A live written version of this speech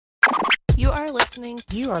You are listening.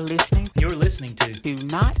 You are listening. You're listening to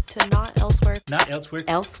Not Elsewhere. Not Elsewhere.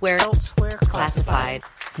 Elsewhere Classified.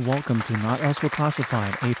 Welcome to Not Elsewhere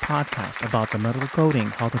Classified, a podcast about the medical coding,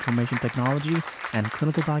 health information technology, and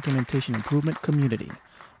clinical documentation improvement community.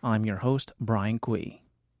 I'm your host, Brian Quee.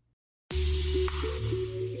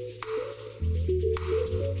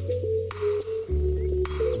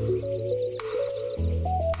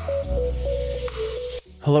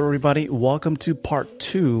 Hello, everybody. Welcome to part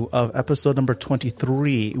 2 of episode number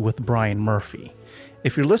 23 with Brian Murphy.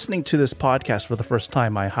 If you're listening to this podcast for the first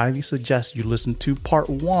time, I highly suggest you listen to part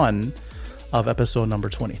 1 of episode number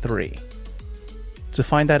 23. To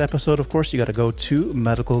find that episode, of course, you got to go to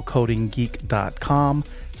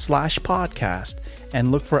medicalcodinggeek.com/podcast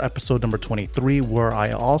and look for episode number 23, where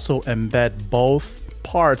I also embed both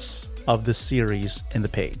parts of the series in the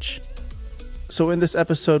page. So in this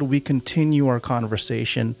episode, we continue our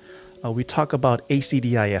conversation. We talk about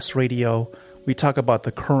ACDIS radio. We talk about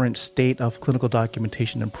the current state of clinical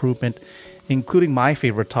documentation improvement, including my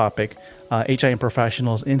favorite topic, HIM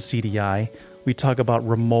professionals in CDI. We talk about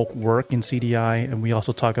remote work in CDI, and we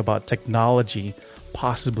also talk about technology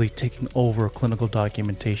possibly taking over clinical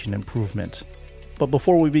documentation improvement. But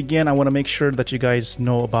before we begin, I want to make sure that you guys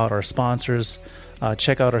know about our sponsors.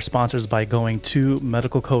 Check out our sponsors by going to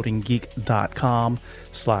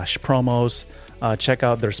medicalcodinggeek.com/promos. Check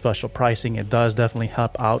out their special pricing. It does definitely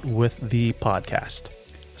help out with the podcast.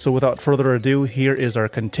 So without further ado, here is our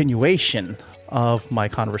continuation of my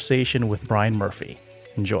conversation with Brian Murphy.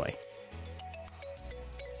 Enjoy.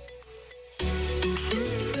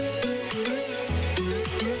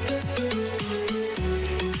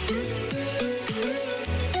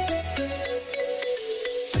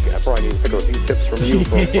 I probably need to pick up a few tips from you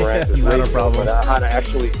for Actis not a Radio, problem. but how to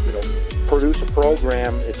actually, produce a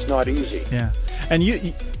program. It's not easy. Yeah, and you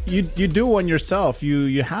do one yourself.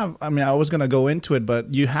 You have. I mean, I was going to go into it,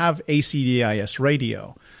 but you have ACDIS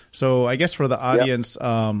radio. So I guess for the audience,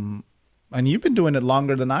 and you've been doing it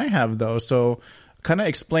longer than I have, though. So kind of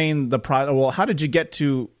explain the Well, how did you get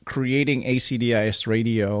to creating ACDIS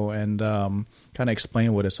radio, and kind of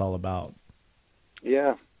explain what it's all about?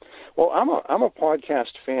 Yeah. Well, I'm a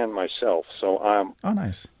podcast fan myself, so oh,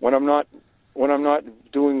 nice. When I'm not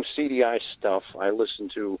doing CDI stuff, I listen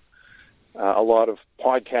to a lot of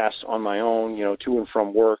podcasts on my own, to and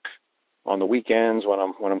from work on the weekends when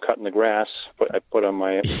I'm cutting the grass. I put on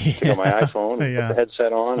my take on my iPhone and put the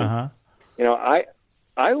headset on. Uh-huh. And,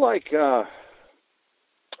 I like a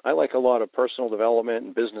lot of personal development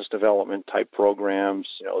and business development type programs.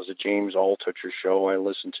 There's a James Altucher show I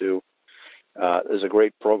listen to. There's a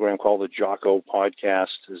great program called the Jocko Podcast.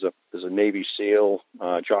 There's a Navy SEAL,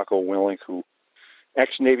 Jocko Willink, who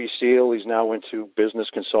ex-Navy SEAL. He's now into business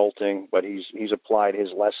consulting, but he's applied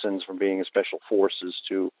his lessons from being in special forces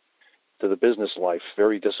to the business life.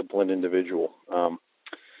 Very disciplined individual.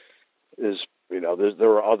 There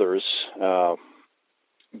are others,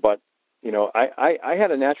 but I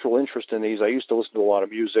had a natural interest in these. I used to listen to a lot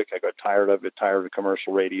of music. I got tired of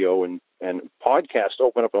commercial radio, and podcasts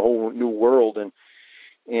opened up a whole new world, and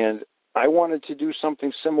I wanted to do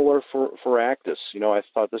something similar for Actis. I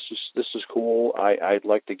thought this is cool. I'd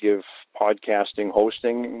like to give podcasting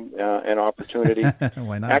hosting an opportunity.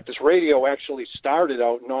 Why not? Actis Radio actually started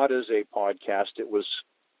out not as a podcast. It was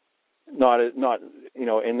not in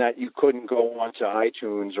that you couldn't go onto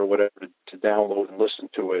iTunes or whatever to download and listen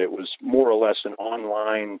to it. It was more or less an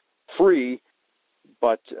online free,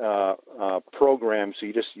 but program. So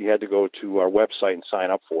you had to go to our website and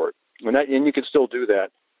sign up for it, and you can still do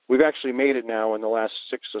that. We've actually made it now in the last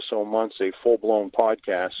 6 or so months a full-blown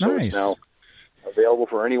podcast. So Nice. It's now available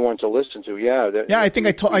for anyone to listen to. Yeah, I think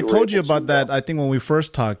I told you about that. I think when we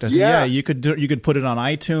first talked, I said, you could put it on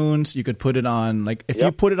iTunes. You could put it on if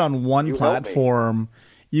you put it on one platform,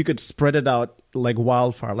 you could spread it out like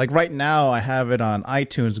wildfire. Like right now, I have it on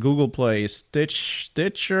iTunes, Google Play,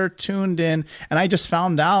 Stitcher, Tuned In, and I just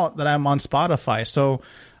found out that I'm on Spotify. So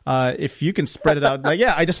if you can spread it out,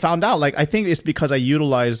 I just found out. I think it's because I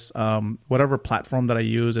utilize whatever platform that I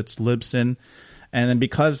use. It's Libsyn. And then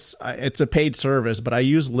because it's a paid service, but I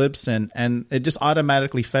use Libsyn, and it just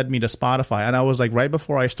automatically fed me to Spotify. And I was like, right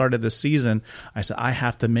before I started this season, I said, I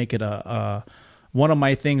have to make it one of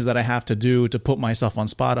my things that I have to do to put myself on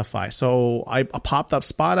Spotify. So I popped up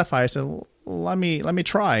Spotify. I said, let me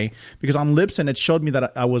try, because on Libsyn it showed me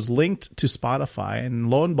that I was linked to Spotify, and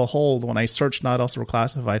lo and behold, when I searched Not Elsewhere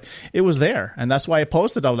Classified, it was there, and that's why I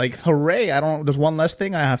posted. I was like, hooray! There's one less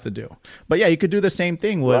thing I have to do. But yeah, you could do the same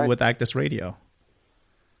thing with Actis Radio.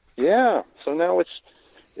 Yeah, so now it's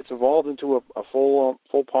evolved into a full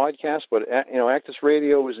podcast, but Actis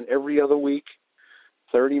Radio is an every other week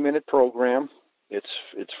 30-minute program. It's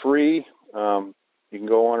free. You can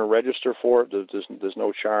go on and register for it. There's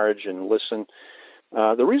no charge, and listen.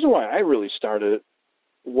 The reason why I really started it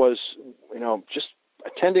was, just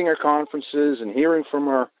attending our conferences and hearing from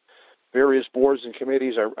our various boards and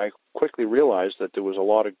committees. I quickly realized that there was a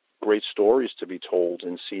lot of great stories to be told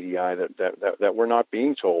in CDI that were not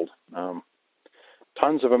being told.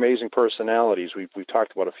 Tons of amazing personalities. We've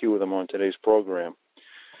talked about a few of them on today's program.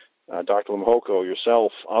 Dr. Limhoko,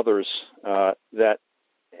 yourself, others that,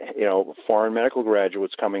 foreign medical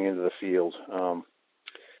graduates coming into the field.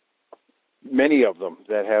 Many of them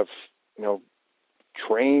that have,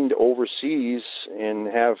 trained overseas and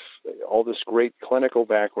have all this great clinical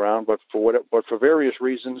background, but for various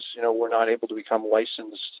reasons, we're not able to become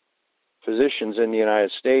licensed physicians in the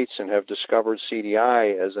United States, and have discovered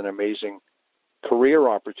CDI as an amazing career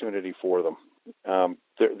opportunity for them.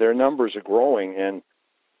 Their numbers are growing, and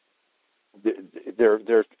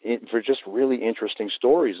they're just really interesting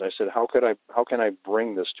stories. I said, how can I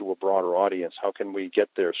bring this to a broader audience? How can we get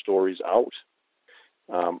their stories out?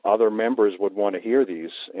 Other members would want to hear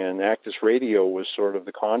these, and Actus Radio was sort of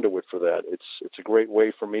the conduit for that. It's a great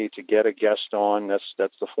way for me to get a guest on. That's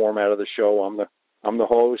the format of the show. I'm the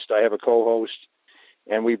host. I have a co-host,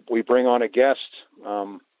 and we bring on a guest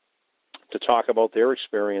to talk about their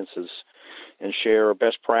experiences and share a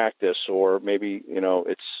best practice, or maybe,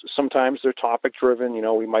 it's sometimes they're topic driven.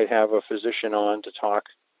 We might have a physician on to talk,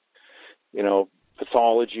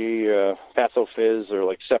 pathology, pathophys, or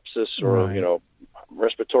like sepsis, or, right.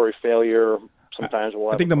 Respiratory failure. Sometimes we'll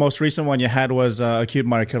have, I think the most recent one you had was acute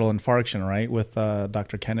myocardial infarction, right, with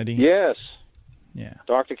Dr. Kennedy? Yes. Yeah.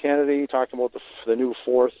 Dr. Kennedy talked about the new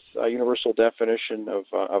fourth universal definition of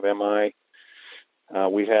MI.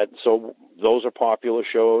 So those are popular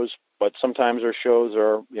shows, but sometimes our shows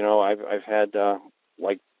are, I've had, to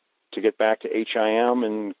get back to HIM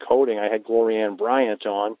and coding, I had Glorianne Bryant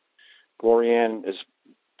on. Glorianne is,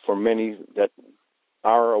 for many that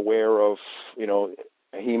are aware of,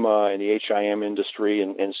 HEMA and the HIM industry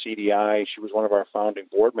and CDI. She was one of our founding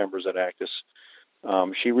board members at Actus.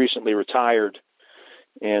 She recently retired,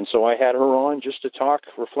 and so I had her on just to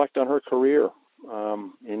reflect on her career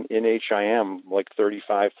in HIM, like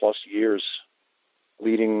 35 plus years,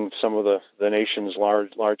 leading some of the nation's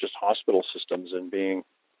largest hospital systems, and being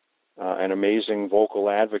an amazing vocal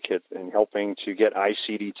advocate and helping to get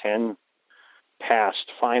ICD-10 passed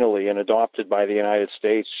finally and adopted by the United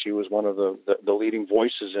States. She was one of the leading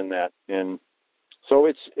voices in that. And so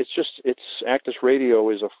it's Actus Radio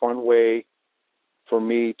is a fun way for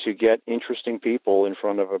me to get interesting people in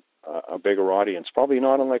front of a bigger audience. Probably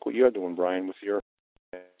not unlike what you're doing, Brian, with your,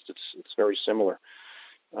 it's very similar.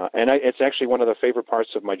 And it's actually one of the favorite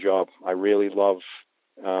parts of my job. I really love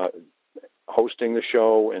hosting the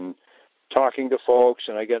show and talking to folks,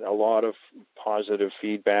 and I get a lot of positive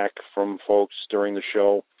feedback from folks during the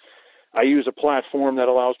show. I use a platform that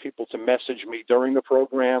allows people to message me during the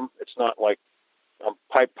program. It's not like I'm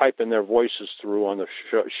piping their voices through on the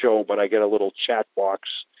show, but I get a little chat box,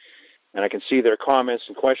 and I can see their comments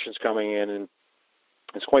and questions coming in, and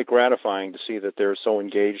it's quite gratifying to see that they're so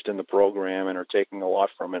engaged in the program and are taking a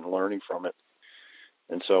lot from it and learning from it.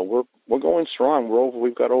 And so we're going strong.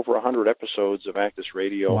 We've got over 100 episodes of Actus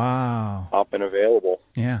Radio. Wow. Up and available.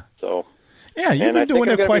 Yeah. So yeah, you've been doing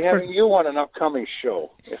it quite for. Having you on an upcoming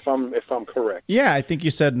show, if I'm correct. Yeah, I think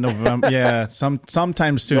you said November. Yeah,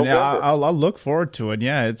 sometime soon. I'll look forward to it.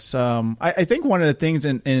 Yeah, it's I think one of the things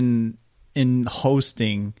in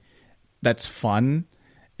hosting that's fun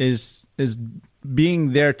is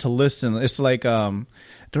being there to listen. It's like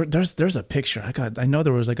there's a picture. I know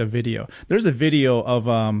there was like a video. There's a video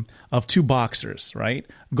of two boxers, right,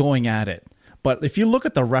 going at it. But if you look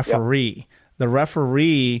at the referee, the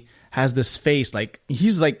referee has this face like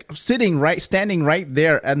he's like standing right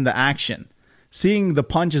there in the action, seeing the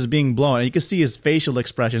punches being blown. And you can see his facial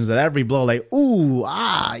expressions at every blow, like ooh,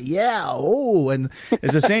 ah, yeah, oh, and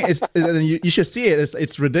it's the same. You should see it.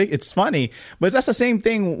 It's ridiculous. It's funny, but that's the same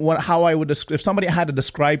thing. How I would if somebody had to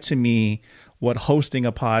describe to me what hosting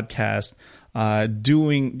a podcast,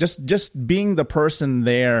 doing just being the person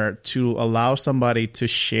there to allow somebody to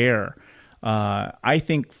share. I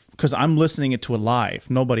think because I'm listening to it live,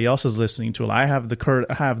 nobody else is listening to it. I have the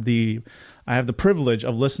privilege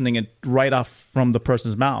of listening it right off from the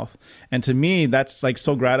person's mouth, and to me, that's like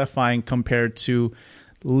so gratifying compared to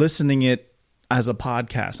listening it as a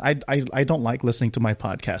podcast. I don't like listening to my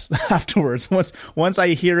podcast afterwards. Once I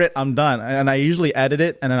hear it, I'm done, and I usually edit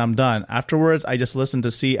it, and then I'm done. Afterwards, I just listen to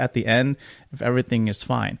see at the end if everything is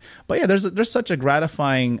fine. But yeah, there's such a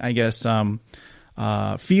gratifying, I guess,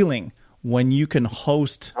 feeling when you can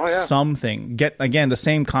host something, get, again, the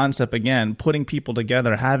same concept again, putting people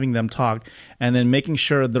together, having them talk, and then making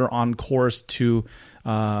sure they're on course to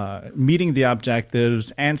meeting the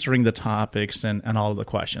objectives, answering the topics, and all of the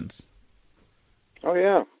questions. Oh,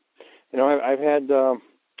 yeah. I've had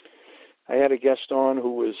I had a guest on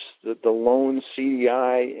who was the lone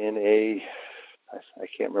CDI in I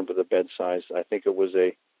can't remember the bed size. I think it was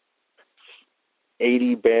a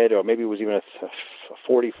 80 bed, or maybe it was even a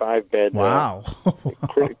 45 bed. Wow.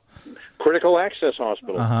 Critical access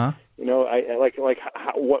hospital. Uh-huh.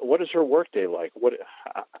 What is her workday like? What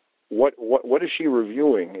is she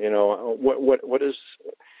reviewing? What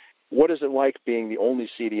is it like being the only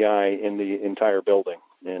CDI in the entire building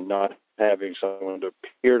and not having someone to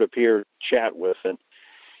peer-to-peer chat with? And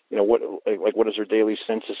what does her daily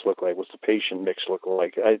census look like? What's the patient mix look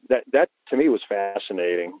like? That to me was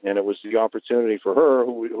fascinating, and it was the opportunity for her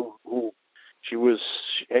who she was.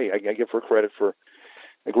 Hey, I give her credit for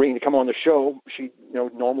agreeing to come on the show. She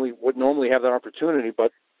would normally have that opportunity,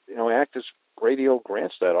 but Actis Radio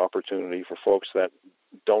grants that opportunity for folks that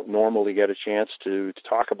don't normally get a chance to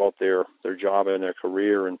talk about their job and their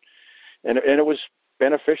career, and it was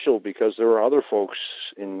beneficial because there are other folks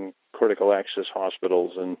in critical access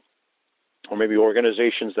hospitals or maybe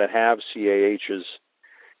organizations that have CAHs,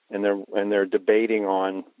 and they're debating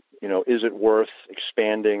on, is it worth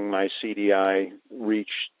expanding my CDI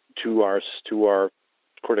reach to our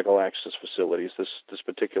critical access facilities? This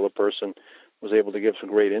particular person was able to give some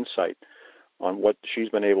great insight on what she's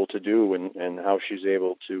been able to do and how she's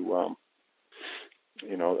able to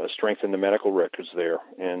strengthen the medical records there.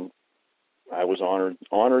 And I was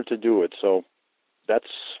honored to do it. So that's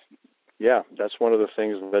one of the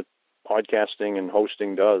things that podcasting and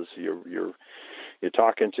hosting does. You're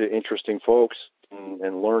talking to interesting folks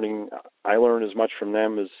and learning. I learn as much from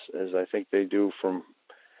them as I think they do from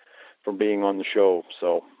being on the show.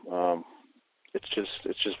 So it's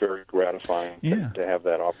just very gratifying to have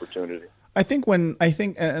that opportunity. I think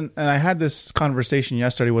and I had this conversation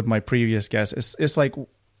yesterday with my previous guest. It's like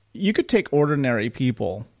you could take ordinary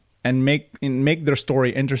people and make their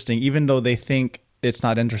story interesting, even though they think it's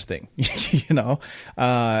not interesting,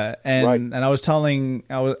 And I was telling,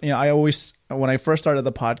 I always, when I first started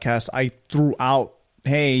the podcast, I threw out,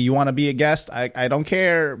 hey, you want to be a guest? I don't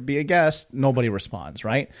care. Be a guest. Nobody responds,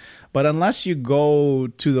 right? But unless you go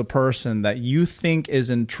to the person that you think is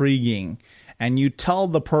intriguing and you tell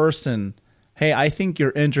the person, hey, I think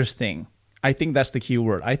you're interesting. I think that's the key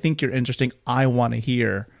word. I think you're interesting. I want to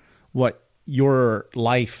hear what your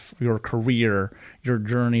life, your career, your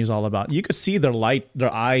journey is all about. You could see their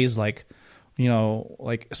eyes like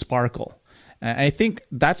sparkle. And I think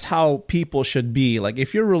that's how people should be. Like,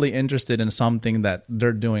 if you're really interested in something that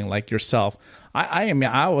they're doing, like yourself, I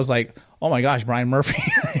was like, oh my gosh, Brian Murphy,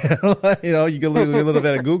 you can do a little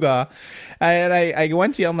bit of Google. And I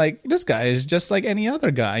went to you, I'm like, this guy is just like any other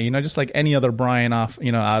guy, just like any other Brian out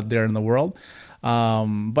there in the world.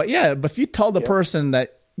 But if you tell the person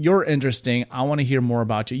that you're interesting, I want to hear more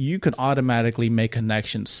about you, you can automatically make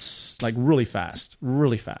connections like really fast.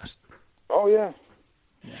 Oh yeah.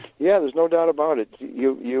 Yeah, there's no doubt about it.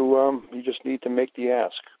 You just need to make the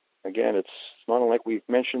ask. Again, it's not like we've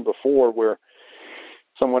mentioned before where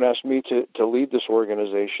someone asked me to lead this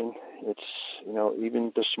organization. It's,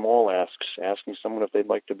 even the small asks, asking someone if they'd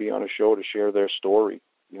like to be on a show to share their story,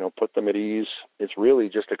 put them at ease. It's really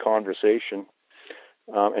just a conversation.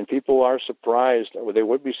 And people are surprised, or they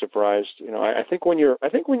would be surprised. I think when you're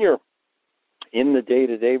in the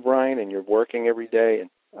day-to-day, Brian, and you're working every day, and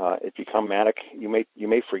it becomes manic, you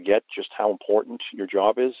may forget just how important your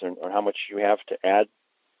job is, and or how much you have to add,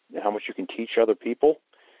 and how much you can teach other people,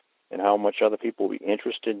 and how much other people will be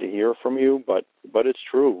interested to hear from you. But it's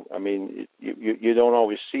true. I mean, you don't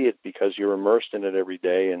always see it because you're immersed in it every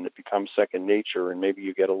day, and it becomes second nature, and maybe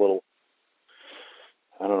you get a little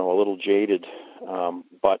jaded.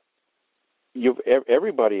 But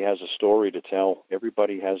everybody has a story to tell.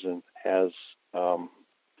 Everybody has an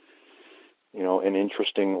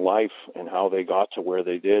interesting life and how they got to where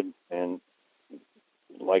they did. And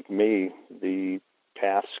like me, the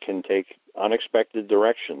paths can take unexpected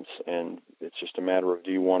directions, and it's just a matter of,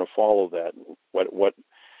 do you want to follow that? What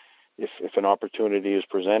if an opportunity is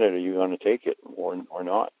presented, are you going to take it or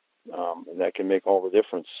not? And that can make all the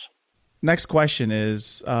difference. Next question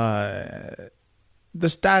is the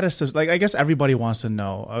status of, like, I guess everybody wants to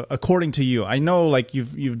know, according to you. I know, like,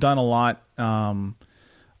 you've done a lot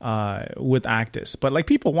with Actis, but like,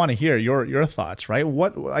 people want to hear your thoughts, right?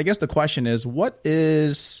 I guess the question is, what do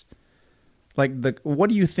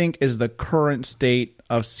you think is the current state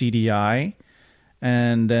of CDI,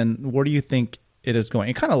 and then where do you think it is going.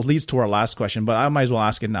 It kind of leads to our last question, but I might as well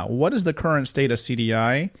ask it now. What is the current state of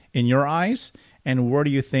CDI in your eyes, and where do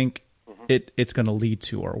you think it's going to lead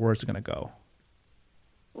to, or where it's going to go?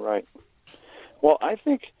 Right. Well, I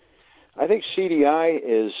think CDI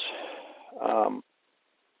is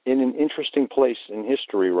in an interesting place in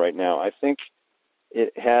history right now. I think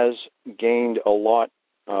it has gained a lot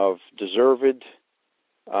of deserved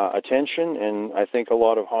attention, and I think a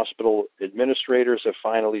lot of hospital administrators have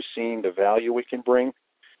finally seen the value it can bring.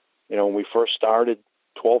 You know, when we first started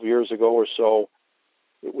 12 years ago or so,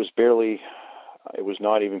 it was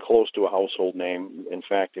not even close to a household name. In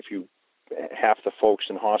fact, half the folks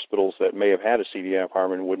in hospitals that may have had a CDI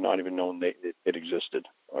department would not even know it existed,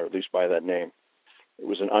 or at least by that name. It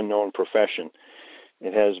was an unknown profession.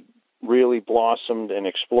 It has really blossomed and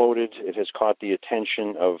exploded. It has caught the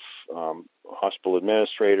attention of hospital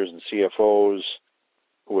administrators and CFOs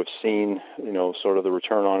who have seen, you know, sort of the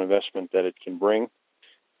return on investment that it can bring.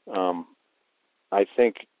 I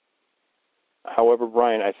think, however,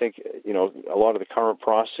 Brian, I think, you know, a lot of the current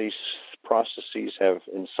processes have,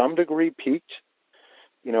 in some degree, peaked.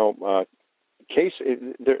 You know,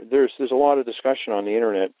 there's a lot of discussion on the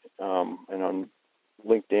internet and on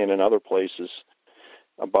LinkedIn and other places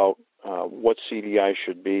about what CDI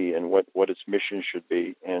should be and what its mission should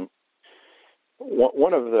be. And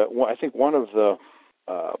one of the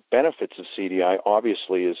benefits of CDI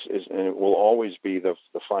obviously is and it will always be the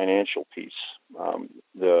financial piece,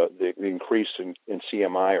 the increase in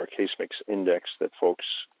CMI or case mix index that folks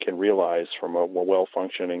can realize from a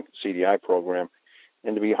well-functioning CDI program.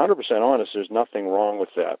 And to be 100% honest, there's nothing wrong with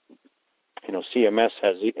that. You know, CMS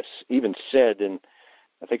has even said in,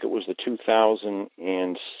 I think it was the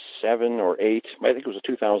 2007 or 8, I think it was the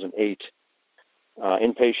 2008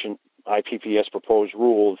 inpatient IPPS proposed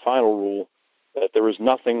rule, the final rule, that there is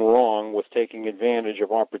nothing wrong with taking advantage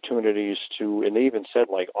of opportunities to, and they even said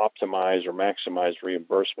like optimize or maximize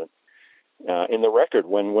reimbursement in the record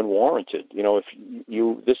when warranted. You know,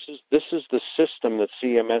 this is the system that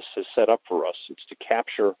CMS has set up for us. It's to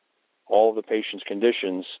capture all of the patient's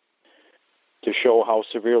conditions to show how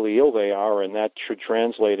severely ill they are, and that should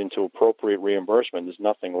translate into appropriate reimbursement. There's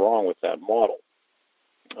nothing wrong with that model.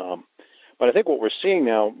 But I think what we're seeing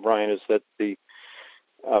now, Brian, is that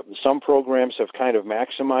some programs have kind of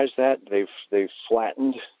maximized that. They've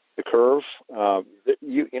flattened the curve.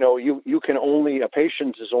 You can only, a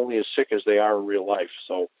patient is only as sick as they are in real life.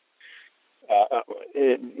 So,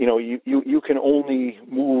 you can only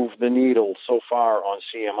move the needle so far on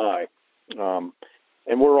CMI.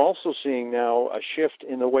 And we're also seeing now a shift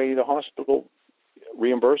in the way the hospital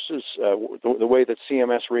reimburses, the way that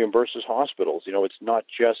CMS reimburses hospitals. You know, it's not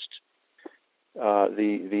just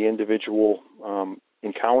the individual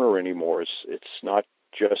encounter anymore. It's not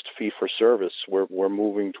just fee for service. We're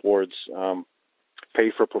moving towards pay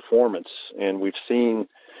for performance, and we've seen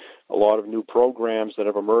a lot of new programs that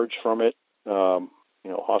have emerged from it.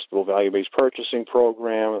 Hospital value-based purchasing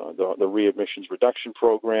program, the readmissions reduction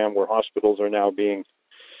program, where hospitals are now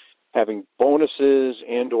having bonuses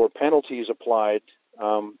and or penalties applied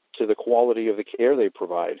to the quality of the care they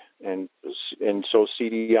provide, and so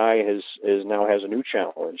CDI now has a new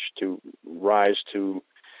challenge to rise to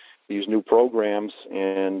these new programs,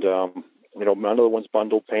 and another one's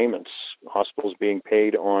bundled payments. Hospitals being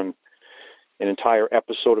paid on an entire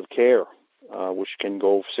episode of care, which can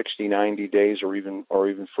go 60, 90 days or even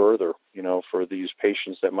further, for these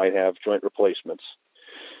patients that might have joint replacements.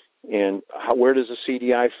 And where does the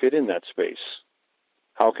CDI fit in that space?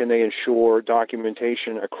 How can they ensure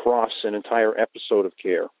documentation across an entire episode of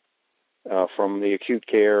care, from the acute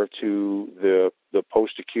care to the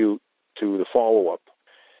post-acute to the follow-up?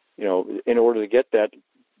 In order to get that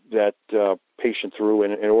patient through,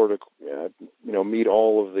 and in order to meet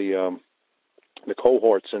all of the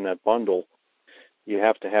cohorts in that bundle, you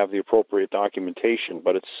have to have the appropriate documentation.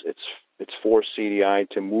 But it's for CDI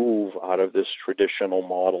to move out of this traditional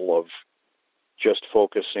model of just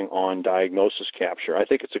focusing on diagnosis capture. I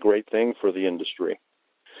think it's a great thing for the industry.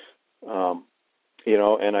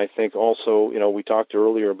 And I think also, we talked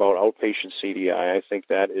earlier about outpatient CDI. I think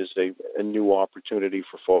that is a new opportunity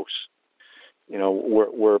for folks.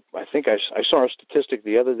 I think I saw a statistic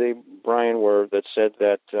the other day, Brian, that said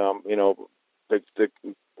that, the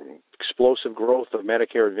explosive growth of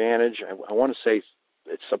Medicare Advantage, I want to say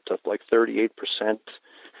it's up to like 38%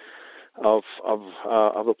 of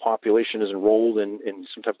the population is enrolled in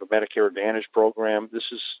some type of Medicare Advantage program.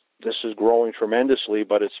 This is growing tremendously,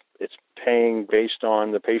 but it's paying based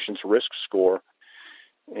on the patient's risk score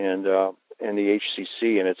and the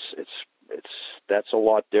HCC, and that's a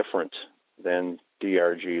lot different than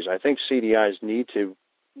DRGs. I think CDIs need to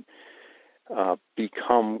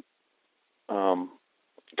become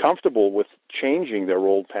comfortable with changing their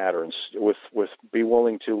old patterns, with be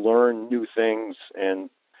willing to learn new things and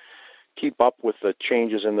keep up with the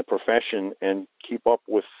changes in the profession and keep up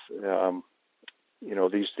with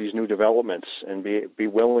these new developments, and be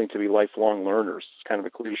willing to be lifelong learners. It's kind of a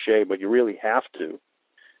cliche, but you really have to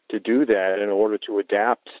do that in order to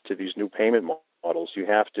adapt to these new payment models. You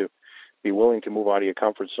have to be willing to move out of your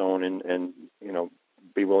comfort zone and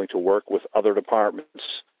be willing to work with other departments,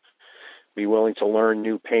 be willing to learn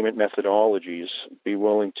new payment methodologies, be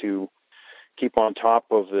willing to keep on top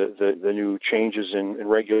of the new changes in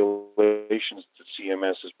regulations that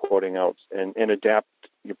CMS is putting out, and adapt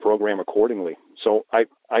your program accordingly. So I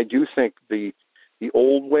do think the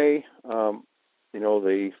old way,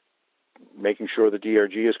 the making sure the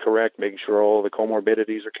DRG is correct, making sure all the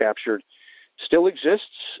comorbidities are captured, still exists.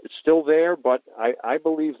 It's still there, but I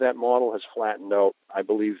believe that model has flattened out. I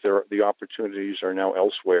believe the opportunities are now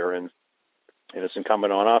elsewhere, and it's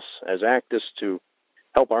incumbent on us as ACDIS to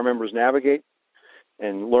help our members navigate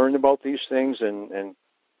and learn about these things and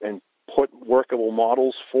put workable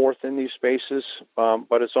models forth in these spaces.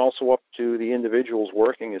 But it's also up to the individuals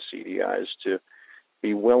working as CDIs to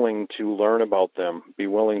be willing to learn about them, be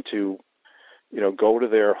willing to go to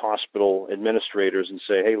their hospital administrators and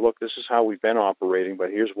say, hey, look, this is how we've been operating, but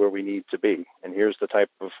here's where we need to be, and here's the type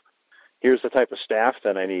of staff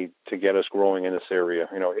that I need to get us growing in this area.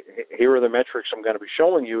 Here are the metrics I'm going to be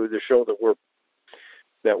showing you to show that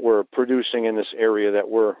we're producing in this area, that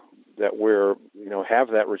we're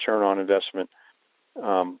have that return on investment,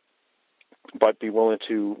 but be willing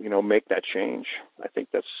to make that change. I think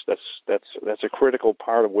that's a critical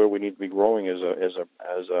part of where we need to be growing as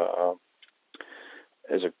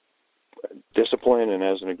a discipline and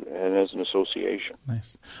as an association.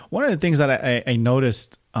 Nice. One of the things that I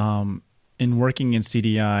noticed in working in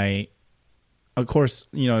CDI, of course,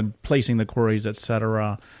 placing the queries,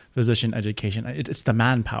 etc., physician education, it's the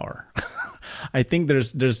manpower. I think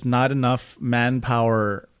there's not enough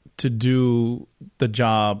manpower to do the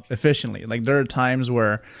job efficiently. Like there are times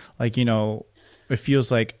where, it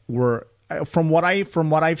feels like we're from what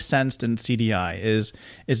I've sensed in CDI is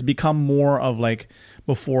it's become more of like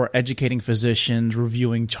before educating physicians,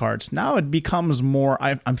 reviewing charts. Now it becomes more,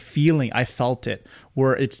 I felt it,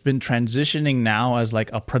 where it's been transitioning now as like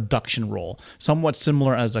a production role, somewhat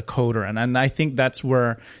similar as a coder. And I think that's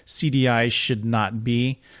where CDI should not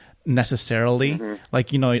be necessarily.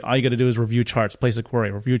 Mm-hmm. All you got to do is review charts, place a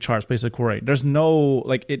query, review charts, place a query. There's no,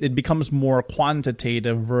 it becomes more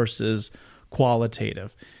quantitative versus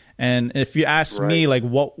qualitative. And if you ask me,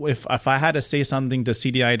 what if I had to say something to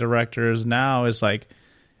CDI directors now, is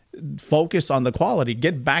focus on the quality,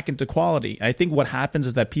 get back into quality. I think what happens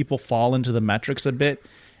is that people fall into the metrics a bit,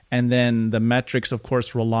 and then the metrics, of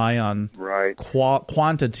course, rely on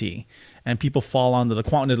quantity, and people fall onto the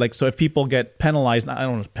quantity. So if people get penalized, I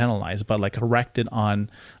don't know if penalized, but corrected on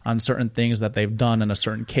certain things that they've done in a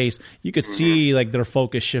certain case, you could see their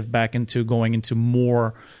focus shift back into going into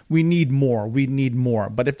more. We need more.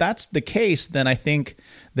 But if that's the case, then I think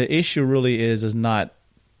the issue really is not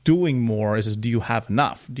doing more, is do you have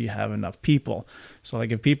enough? Do you have enough people? So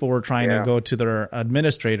if people were trying to go to their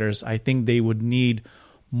administrators, I think they would need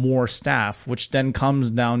more staff, which then comes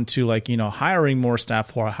down to hiring more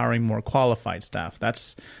staff or hiring more qualified staff.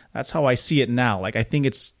 That's how I see it now. I think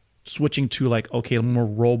it's switching to more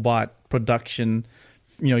robot production.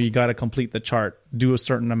 You got to complete the chart, do a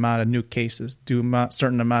certain amount of new cases, do a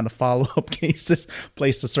certain amount of follow-up cases,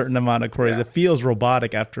 place a certain amount of queries. It feels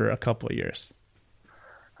robotic after a couple of years.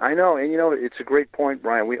 I know, and it's a great point,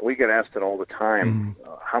 Brian. We get asked it all the time.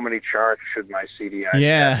 How many charts should my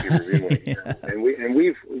CDI be reviewing? And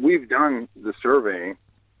we've done the surveying.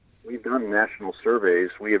 We've done national surveys.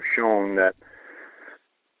 We have shown that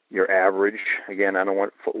your average, again, I don't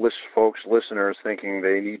want listeners thinking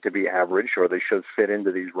they need to be average or they should fit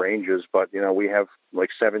into these ranges, but we have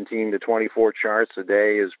 17 to 24 charts a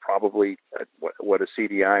day is probably what a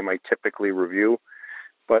CDI might typically review.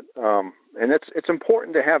 But and it's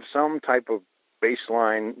important to have some type of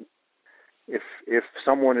baseline. If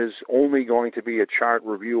someone is only going to be a chart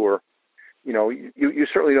reviewer, you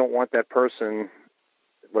certainly don't want that person.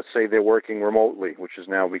 Let's say they're working remotely, which has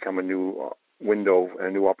now become a new window, a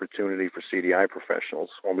new opportunity for CDI professionals.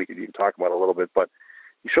 One we could even talk about a little bit, but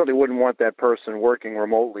you certainly wouldn't want that person working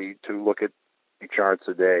remotely to look at charts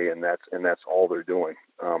a day, and that's all they're doing.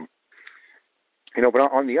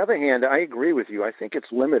 But on the other hand, I agree with you. I think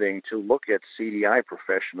it's limiting to look at CDI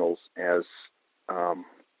professionals as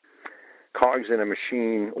cogs in a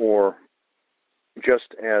machine, or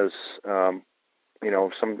just as some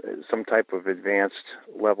type of advanced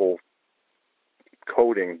level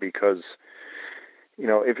coding because,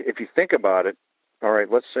 if you think about it, all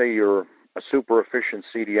right, let's say you're a super efficient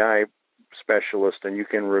CDI specialist and you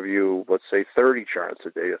can review, let's say, 30 charts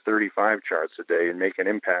a day or 35 charts a day and make an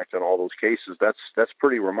impact on all those cases. That's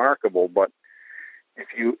pretty remarkable. But if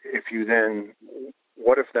you then,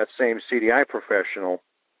 what if that same CDI professional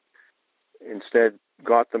instead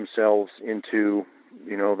got themselves into,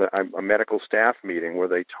 a medical staff meeting where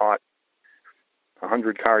they taught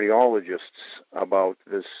 100 cardiologists about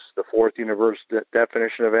the fourth universal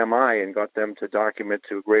definition of MI and got them to document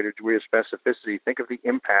to a greater degree of specificity? Think of the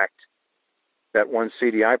impact that one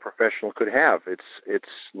CDI professional could have. It's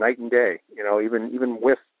night and day.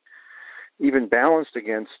 Even balanced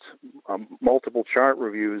against multiple chart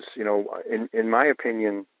reviews. In my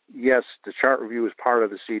opinion, yes, the chart review is part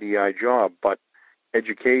of the CDI job, but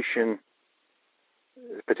education,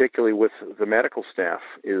 particularly with the medical staff,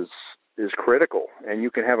 is critical, and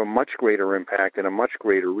you can have a much greater impact and a much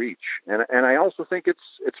greater reach. And I also think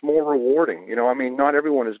it's more rewarding. Not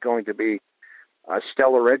everyone is going to be a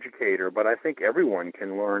stellar educator, but I think everyone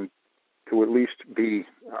can learn to at least be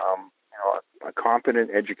a competent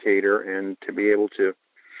educator and to be able to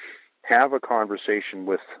have a conversation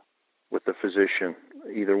with the physician,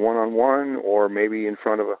 either one-on-one or maybe in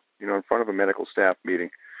front of a medical staff meeting,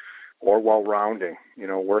 or while rounding,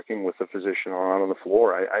 working with the physician out on the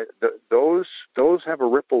floor. Those have a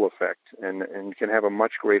ripple effect and can have a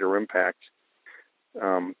much greater impact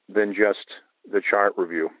than just the chart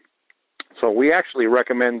review. So we actually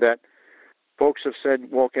recommend that. Folks have said,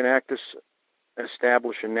 well, can ACDIS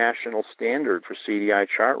establish a national standard for CDI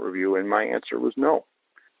chart review? And my answer was no.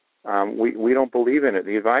 We don't believe in it.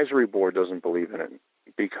 The advisory board doesn't believe in it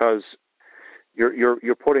because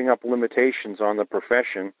you're putting up limitations on the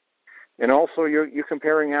profession, and also you're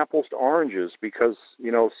comparing apples to oranges because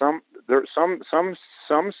some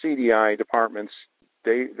CDI departments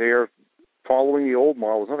they're following the old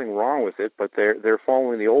model. There's nothing wrong with it, but they're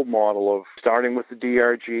following the old model of starting with the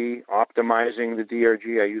DRG, optimizing the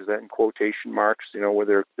DRG. I use that in quotation marks,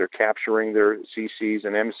 where they're capturing their CCs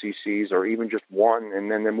and MCCs, or even just one,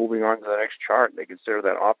 and then they're moving on to the next chart, and they consider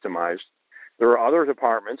that optimized. There are other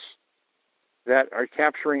departments that are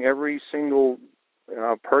capturing every single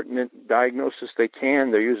pertinent diagnosis they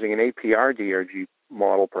can. They're using an APR DRG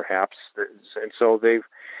model, perhaps, and so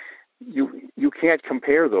you can't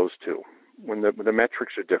compare those two when the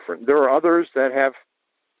metrics are different. There are others that have,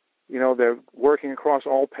 they're working across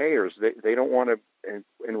all payers. They don't want to,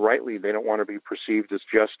 and rightly, they don't want to be perceived as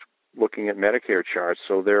just looking at Medicare charts.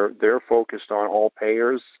 So they're focused on all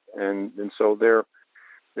payers, and so their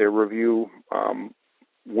review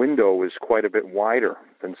window is quite a bit wider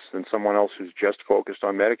than someone else who's just focused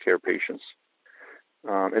on Medicare patients.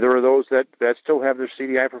 And there are those that still have their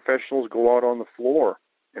CDI professionals go out on the floor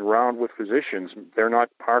and round with physicians. They're not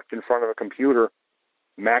parked in front of a computer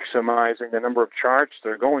maximizing the number of charts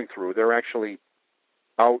they're going through. They're actually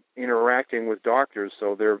out interacting with doctors,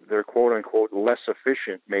 so they're quote unquote less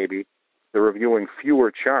efficient maybe. They're reviewing fewer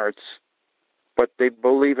charts, but they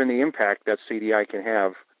believe in the impact that CDI can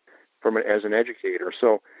have as an educator.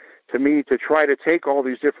 So to me, to try to take all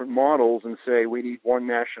these different models and say we need one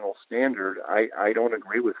national standard, I don't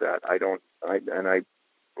agree with that. I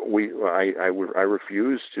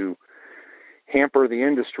refuse to hamper the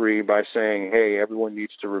industry by saying, hey, everyone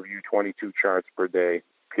needs to review 22 charts per day,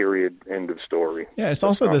 period, end of story. Yeah, it's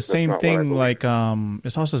also the same thing like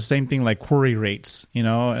query rates,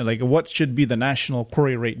 like what should be the national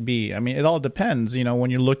query rate be? I mean, it all depends, when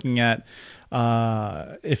you're looking at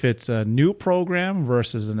if it's a new program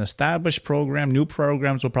versus an established program. New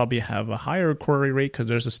programs will probably have a higher query rate because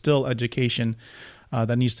there's still education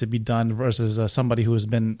that needs to be done versus somebody who has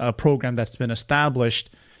been a program that's been established.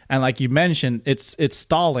 And like you mentioned, it's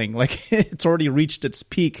stalling, like it's already reached its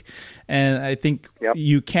peak. And I think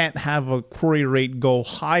you can't have a query rate go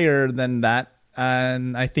higher than that.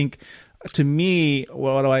 And I think, to me,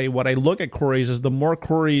 what I look at queries is the more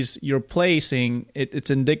queries you're placing,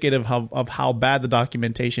 it's indicative of how bad the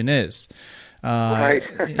documentation is. Right.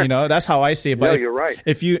 That's how I see it. But you're right.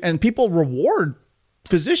 And people reward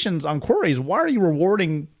physicians on queries. Why are you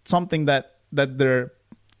rewarding something that they're,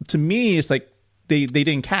 to me, it's like they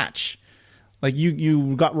didn't catch? Like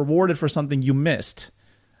you got rewarded for something you missed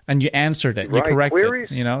and you answered it, you corrected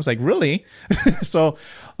it. It's like, really? So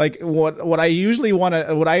like what I usually want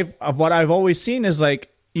to, what I've always seen is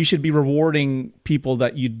like, you should be rewarding people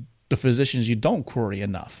the physicians you don't query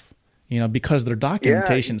enough, because their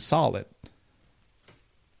documentation's solid.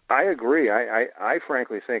 I agree. I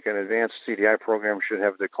frankly think an advanced CDI program should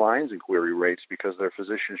have declines in query rates because their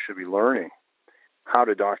physicians should be learning how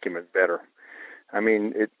to document better. I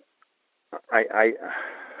mean,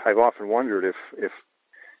 I've often wondered if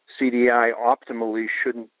CDI optimally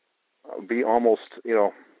shouldn't be almost,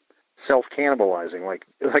 self-cannibalizing. Like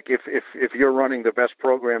if you're running the best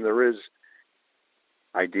program there is,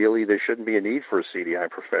 ideally there shouldn't be a need for a CDI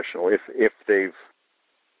professional if they've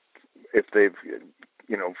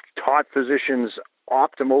taught physicians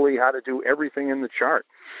optimally how to do everything in the chart.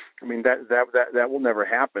 I mean that will never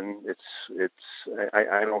happen.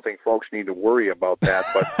 I don't think folks need to worry about that,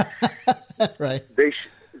 but right.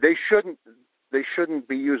 They shouldn't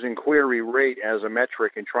be using query rate as a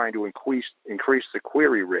metric and trying to increase the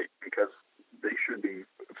query rate, because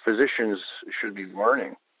physicians should be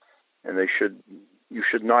learning, and you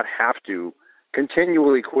should not have to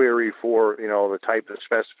continually query for, the type of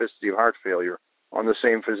specificity of heart failure on the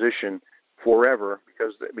same physician forever,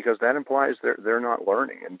 because that implies they're not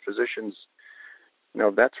learning. And physicians,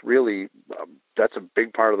 that's a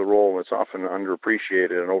big part of the role, and it's often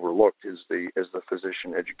underappreciated and overlooked, is the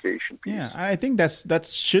physician education piece. Yeah, I think that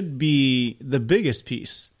should be the biggest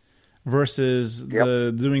piece versus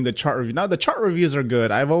doing the chart review. Now, the chart reviews are good.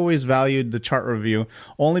 I've always valued the chart review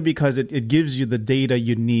only because it gives you the data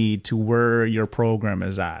you need to where your program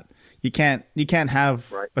is at. You can't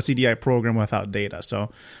have a CDI program without data.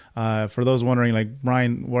 So for those wondering, like,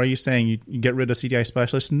 Brian, what are you saying? You get rid of CDI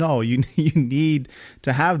specialists? No, you need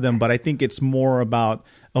to have them. But I think it's more about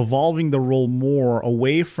evolving the role more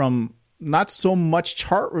away from not so much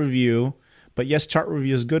chart review, but yes, chart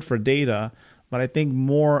review is good for data. But I think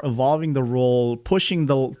more evolving the role, pushing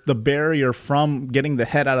the barrier from getting the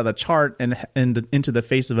head out of the chart and into the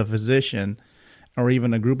face of a physician or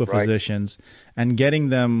even a group of physicians, and getting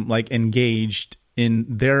them like engaged in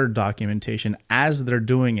their documentation as they're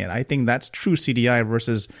doing it. I think that's true CDI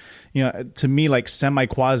versus, to me, like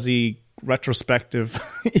semi-quasi retrospective,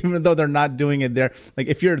 even though they're not doing it there. Like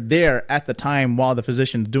if you're there at the time while the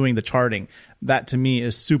physician's doing the charting, that to me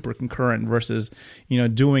is super concurrent versus,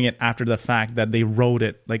 doing it after the fact that they wrote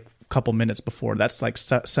it like a couple minutes before. That's like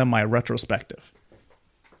semi-retrospective.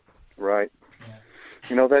 Right.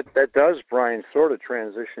 That does, Brian, sort of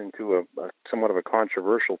transition to a somewhat of a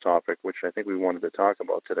controversial topic, which I think we wanted to talk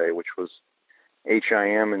about today, which was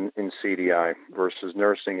HIM in CDI versus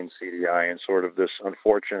nursing in CDI, and sort of this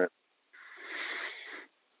unfortunate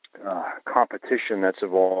competition that's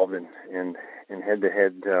evolved in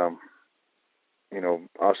head-to-head,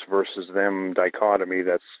 us versus them dichotomy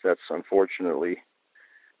that's unfortunately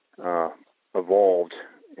evolved.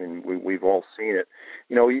 And we've all seen it.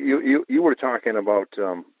 You were talking about,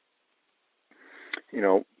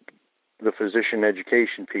 the physician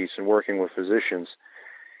education piece and working with physicians.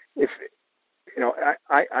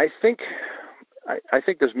 I think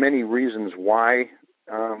there's many reasons why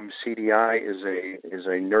CDI is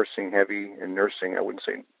a nursing heavy, and nursing, I wouldn't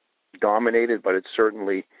say dominated, but it's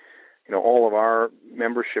certainly, all of our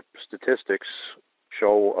membership statistics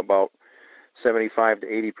show about 75 to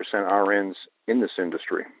 80% RNs in this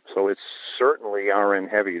industry. So it's certainly RN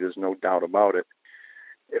heavy. There's no doubt about it.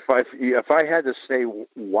 If I had to say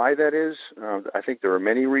why that is, I think there are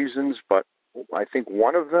many reasons, but I think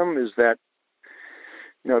one of them is that,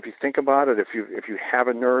 if you think about it, if you have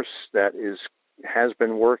a nurse that has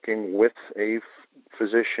been working with a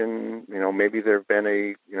physician, maybe they've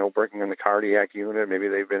been working in the cardiac unit, maybe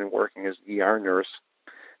they've been working as ER nurse.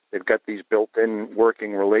 They've got these built-in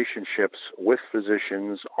working relationships with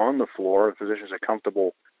physicians on the floor. Physicians are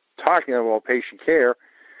comfortable talking about patient care.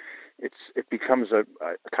 It becomes a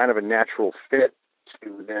kind of a natural fit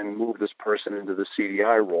to then move this person into the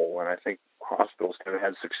CDI role, and I think hospitals have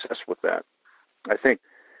had success with that. I think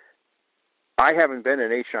I haven't been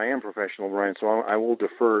an HIM professional, Brian, so I will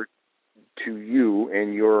defer to you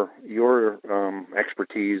and your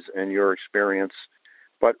expertise and your experience.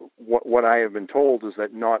 But what I have been told is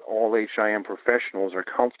that not all HIM professionals are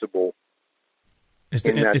comfortable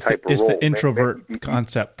in that type of role. It's the introvert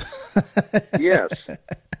concept. Yes.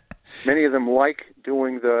 Many of them like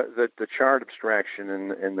doing the chart abstraction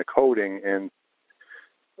and the coding, and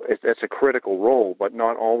it's a critical role, but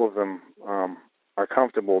not all of them are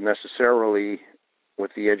comfortable necessarily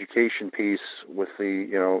with the education piece, with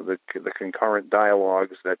the concurrent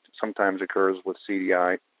dialogues that sometimes occurs with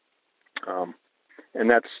CDI. And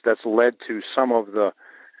that's led to some of the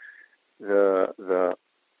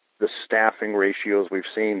staffing ratios we've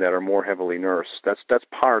seen that are more heavily nursed. That's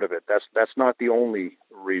part of it. That's not the only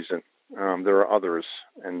reason. There are others,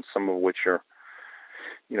 and some of which are,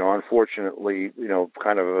 unfortunately,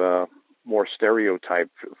 kind of more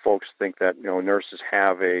stereotyped. Folks think that nurses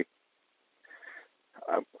have a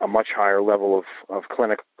much higher level of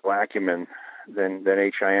clinical acumen than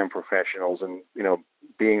HIM professionals, and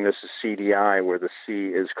being this is CDI where the C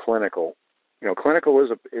is clinical, clinical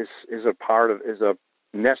is a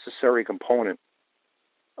necessary component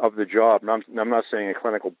of the job. And I'm not saying a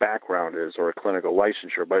clinical background is or a clinical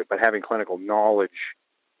licensure, but having clinical knowledge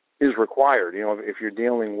is required. If you're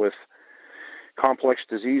dealing with complex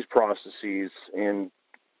disease processes and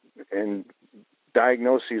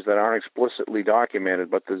diagnoses that aren't explicitly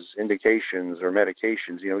documented, but there's indications or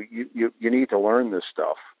medications, you need to learn this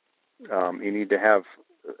stuff. You need to have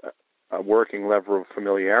a working level of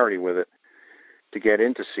familiarity with it to get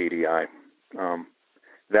into CDI.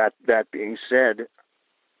 That being said,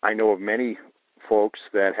 I know of many folks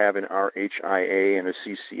that have an RHIA and a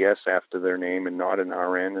CCS after their name and not an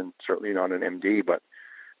RN and certainly not an MD, but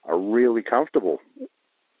are really comfortable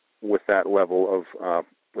with that level of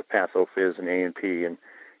with pathophys and A&P and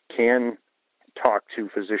can talk to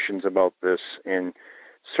physicians about this and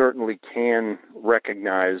certainly can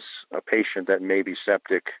recognize a patient that may be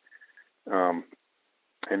septic and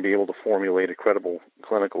be able to formulate a credible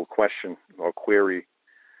clinical question or query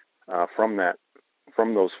from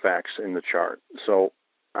those facts in the chart. So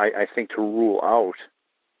I think to rule out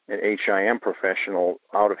an HIM professional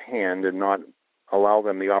out of hand and not allow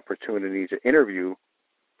them the opportunity to interview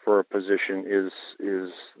for a position is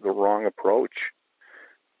the wrong approach.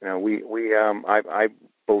 I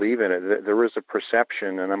believe in it. There is a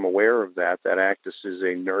perception, and I'm aware of that ACDIS is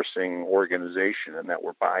a nursing organization and that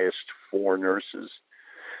we're biased for nurses.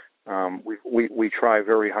 We try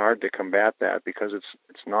very hard to combat that because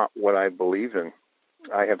it's not what I believe in.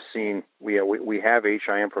 I have seen we have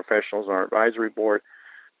HIM professionals on our advisory board.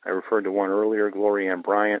 I referred to one earlier, Gloria Ann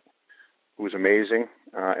Bryant, who was amazing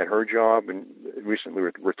at her job and recently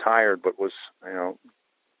retired, but was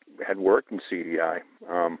had worked in CDI.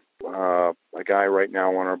 A guy right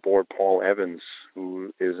now on our board, Paul Evans,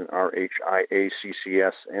 who is an RHIA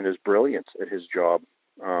CCS and is brilliant at his job.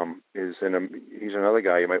 He's another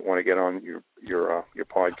guy you might want to get on your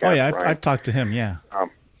podcast. Oh yeah, I've talked to him. Yeah,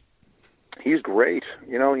 he's great.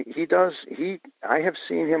 I have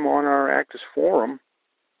seen him on our ACDIS forum.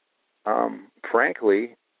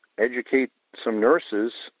 Frankly, educate some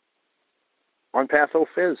nurses on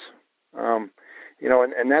pathophys.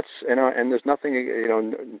 And that's and there's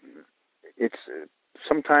nothing. It's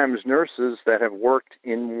sometimes nurses that have worked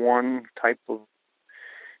in one type of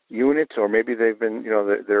unit, or maybe they've been,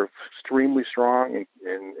 they're extremely strong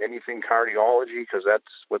in anything cardiology because that's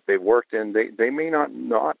what they've worked in. They may not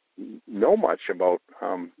know much about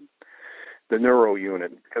the neuro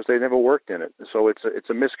unit because they never worked in it. So it's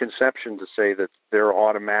a misconception to say that they're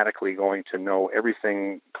automatically going to know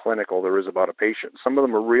everything clinical there is about a patient. Some of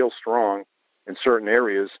them are real strong in certain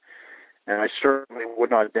areas, and I certainly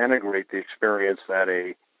would not denigrate the experience that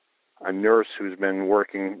a nurse who's been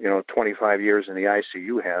working, 25 years in the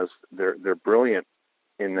ICU has. They're brilliant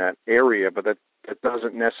in that area, but that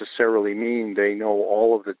doesn't necessarily mean they know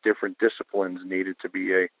all of the different disciplines needed to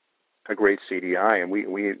be a great CDI. And we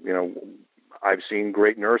I've seen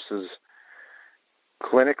great nurses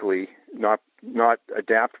clinically not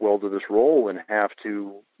adapt well to this role and have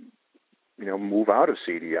to move out of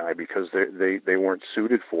CDI because they weren't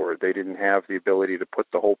suited for it. They didn't have the ability to put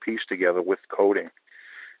the whole piece together with coding.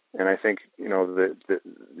 And I think the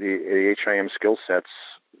HIM skill sets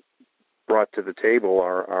brought to the table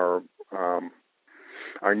are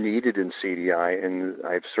needed in CDI, and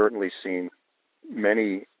I've certainly seen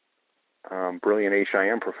many brilliant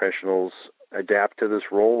HIM professionals adapt to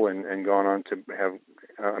this role and gone on to have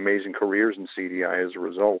amazing careers in CDI as a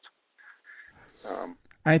result.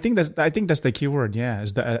 I think that's the key word. Yeah,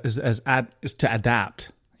 is to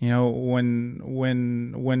adapt. When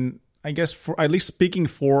I guess for at least speaking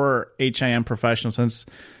for HIM professionals, since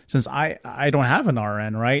I don't have an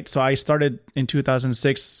RN, right? So I started in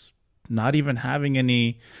 2006, not even having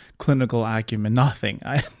any clinical acumen, nothing.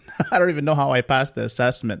 I don't even know how I passed the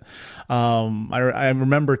assessment. I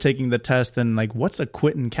remember taking the test and what's a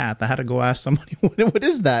Quentin cath? I had to go ask somebody, what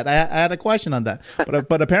is that? I had a question on that,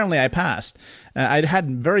 but apparently I passed. I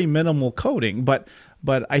had very minimal coding, but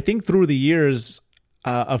I think through the years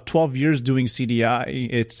of 12 years doing CDI,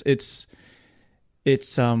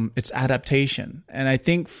 it's adaptation. And I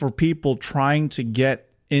think for people trying to get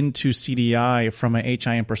into CDI from an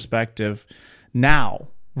HIM perspective now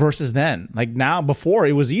versus then, now, before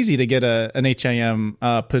it was easy to get an HIM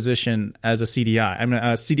position as a CDI. I mean,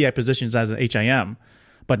 CDI positions as an HIM,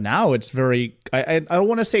 but now it's very, I don't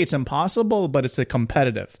want to say it's impossible, but it's a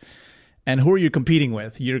competitive. And who are you competing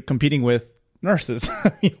with? You're competing with nurses.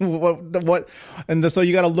 So you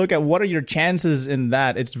got to look at what are your chances in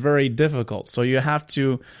that. It's very difficult. So you have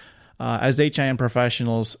to as HIM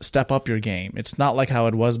professionals, step up your game. It's not like how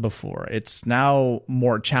it was before. It's now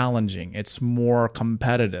more challenging. It's more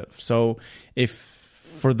competitive. So if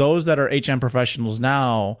for those that are HIM professionals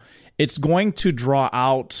now, it's going to draw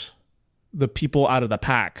out the people out of the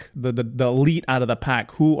pack, the elite out of the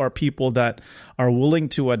pack, who are people that are willing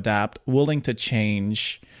to adapt, willing to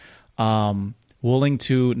change, willing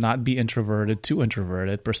to not be too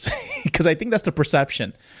introverted per se, because I think that's the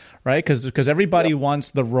perception, right? Because everybody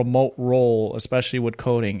wants the remote role, especially with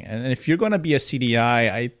coding. And if you're going to be a CDI,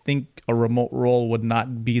 I think a remote role would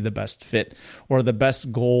not be the best fit or the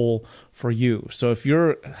best goal for you. So if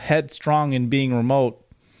you're headstrong in being remote,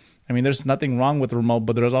 I mean, there's nothing wrong with remote,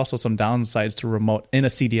 but there's also some downsides to remote in a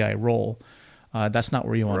CDI role. That's not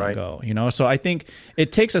where you want to go, you know? So I think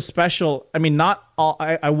it takes a special, I mean, not all,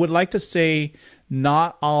 I would like to say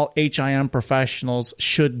not all HIM professionals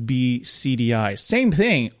should be CDIs. Same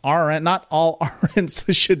thing, RN, not all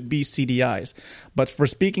RNs should be CDIs. But for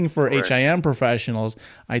speaking for HIM professionals,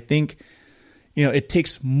 I think, you know, it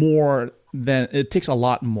takes a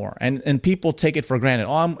lot more, and people take it for granted.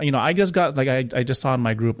 I just got, like I just saw in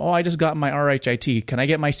my group, I just got my RHIT. Can I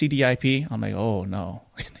get my CDIP? I'm like, oh no,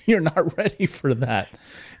 you're not ready for that.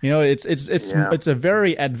 You know, it's a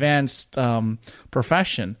very advanced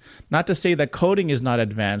profession. Not to say that coding is not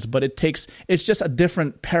advanced, but it's just a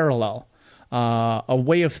different parallel, a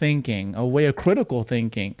way of thinking, a way of critical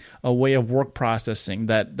thinking, a way of work processing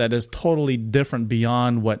that is totally different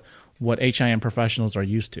beyond what HIM professionals are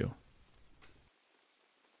used to.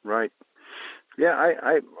 Right. Yeah,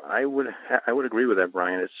 I would agree with that,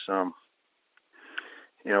 Brian. It's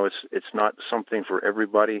it's not something for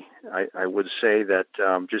everybody. I would say that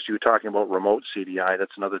just you talking about remote CDI,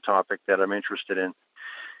 that's another topic that I'm interested in.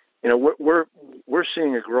 You know, we're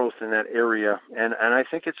seeing a growth in that area, and I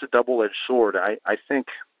think it's a double-edged sword. I think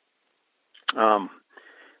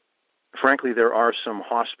frankly, there are some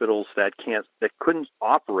hospitals that couldn't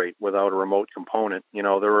operate without a remote component. You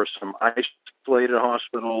know, there are some isolated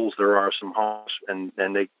hospitals. There are some and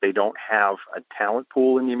they don't have a talent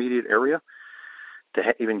pool in the immediate area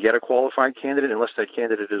to even get a qualified candidate unless that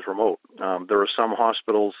candidate is remote. There are some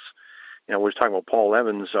hospitals. You know, we were talking about Paul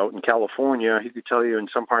Evans out in California. He could tell you in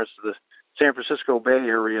some parts of the San Francisco Bay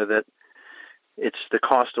Area that the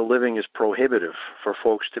cost of living is prohibitive for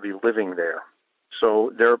folks to be living there.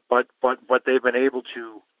 So but they've been able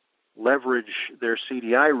to leverage their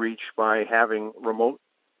CDI reach by having remote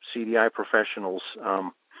CDI professionals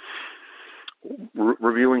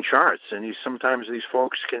reviewing charts, and sometimes these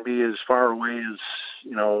folks can be as far away as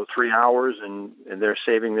 3 hours, and they're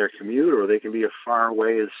saving their commute, or they can be as far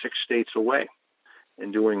away as 6 states away,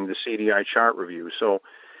 and doing the CDI chart review. So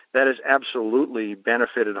that has absolutely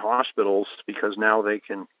benefited hospitals because now they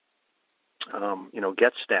can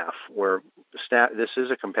get staff this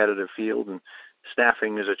is a competitive field, and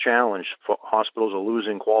staffing is a challenge. Hospitals are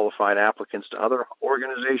losing qualified applicants to other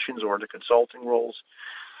organizations or to consulting roles.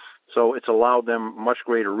 So it's allowed them much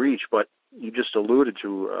greater reach, but you just alluded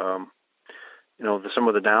to, some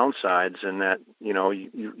of the downsides, in that,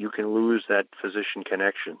 you can lose that physician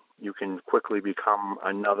connection. You can quickly become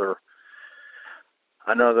another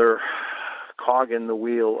cog in the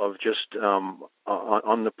wheel of just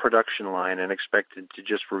on the production line and expected to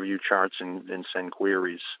just review charts and send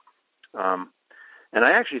queries. And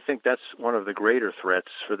I actually think that's one of the greater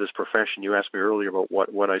threats for this profession. You asked me earlier about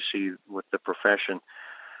what I see with the profession.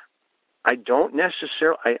 I don't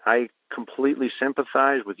necessarily, I completely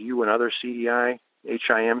sympathize with you and other CDI,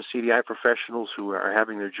 HIM CDI professionals who are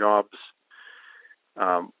having their jobs.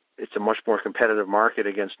 It's a much more competitive market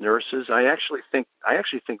against nurses. I actually think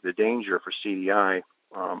the danger for CDI,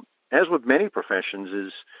 as with many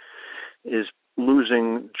professions, is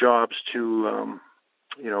losing jobs to,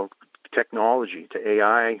 technology, to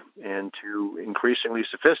AI, and to increasingly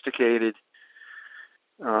sophisticated,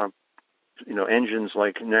 engines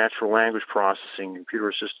like natural language processing,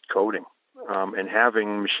 computer-assisted coding, and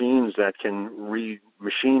having machines that can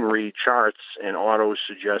machine read charts and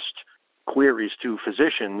auto-suggest queries to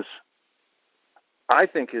physicians. I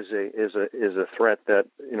think is a threat that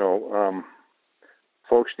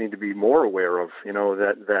folks need to be more aware of.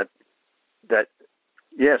 That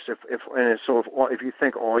yes, if you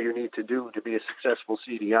think all you need to do to be a successful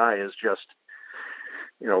CDI is just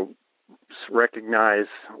recognize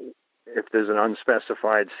if there's an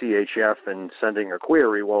unspecified CHF and sending a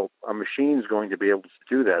query, well, a machine's going to be able to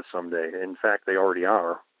do that someday. In fact, they already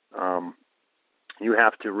are. You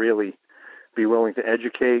have to really be willing to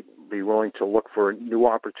educate, be willing to look for new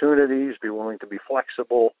opportunities, be willing to be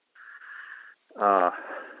flexible,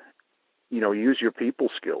 use your people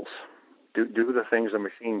skills, do the things a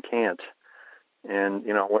machine can't. And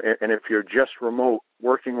and if you're just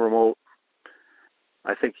working remote,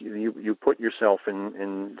 I think you put yourself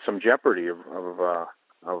in some jeopardy of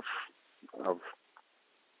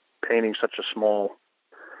painting such a small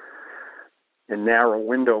and narrow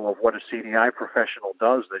window of what a CDI professional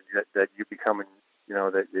does that you become,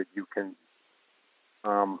 that you can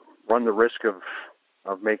run the risk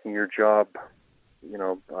of making your job,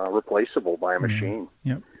 replaceable by a machine.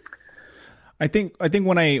 Yep. I think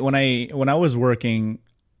when I was working,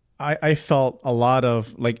 I felt a lot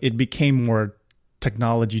of like it became more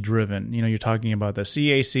technology driven. You're talking about the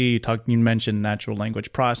CAC, you mentioned natural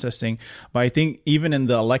language processing, but I think even in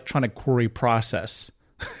the electronic query process,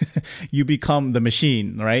 you become the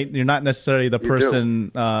machine, right? You're not necessarily the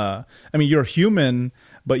person. You're human,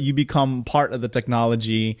 but you become part of the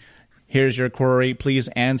technology. Here's your query. Please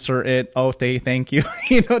answer it. Oh, thank you.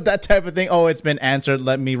 That type of thing. Oh, it's been answered.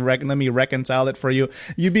 Let me reconcile it for you.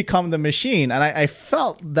 You become the machine, and I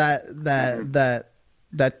felt that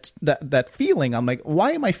feeling. I'm like,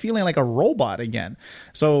 why am I feeling like a robot again?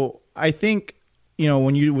 So I think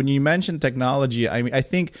when you mention technology, I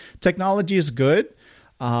think technology is good,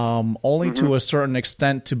 only to a certain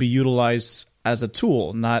extent to be utilized as a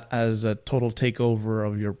tool, not as a total takeover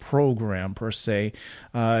of your program per se.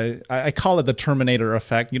 I call it the Terminator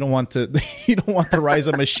effect. You don't want the rise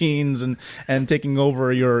of machines and taking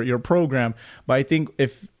over your program. But I think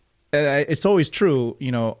if it's always true,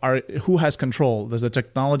 who has control? Does the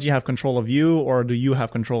technology have control of you, or do you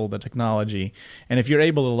have control of the technology? And if you're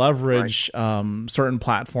able to leverage certain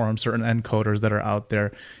platforms, certain encoders that are out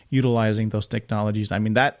there utilizing those technologies,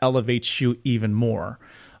 that elevates you even more.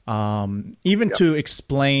 To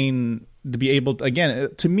explain, to be able to,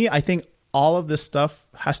 again, to me, I think all of this stuff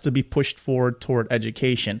has to be pushed forward toward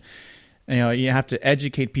education. You have to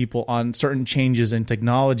educate people on certain changes in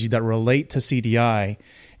technology that relate to CDI.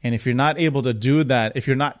 And if you're not able to do that, if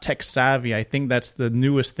you're not tech savvy, I think that's the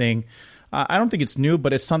newest thing. I don't think it's new,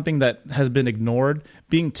 but it's something that has been ignored.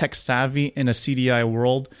 Being tech savvy in a CDI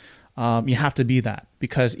world, you have to be that,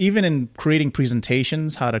 because even in creating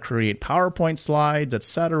presentations, how to create PowerPoint slides,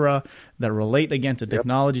 etc., that relate again to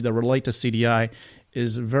technology, that relate to CDI,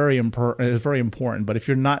 is very important. But if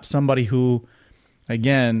you're not somebody who,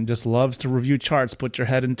 again, just loves to review charts, put your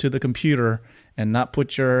head into the computer and not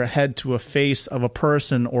put your head to a face of a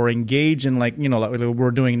person, or engage in like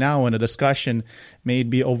we're doing now in a discussion,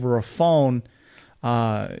 maybe over a phone,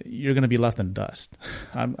 you're going to be left in dust.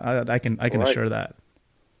 I can assure that.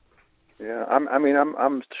 Yeah,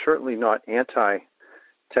 I'm certainly not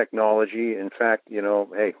anti-technology. In fact,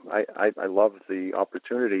 hey, I love the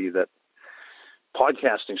opportunity that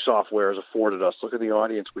podcasting software has afforded us. Look at the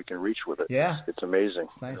audience we can reach with it. Yeah, it's amazing.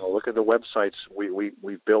 It's nice. Look at the websites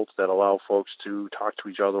we've built that allow folks to talk to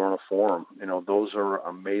each other on a forum. Those are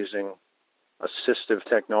amazing assistive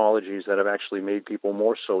technologies that have actually made people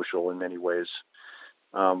more social in many ways.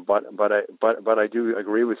 But I do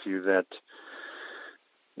agree with you that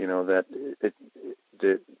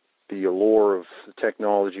the allure of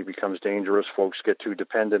technology becomes dangerous. Folks get too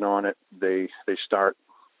dependent on it. They stop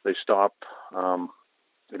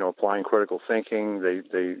applying critical thinking. They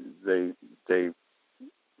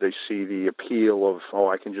see the appeal of,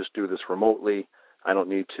 I can just do this remotely. I don't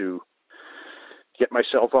need to get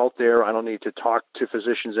myself out there. I don't need to talk to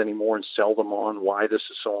physicians anymore and sell them on why this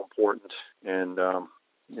is so important. And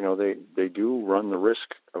they do run the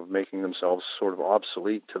risk of making themselves sort of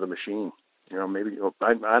obsolete to the machine. Maybe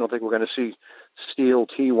I don't think we're going to see steel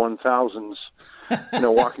T1000s,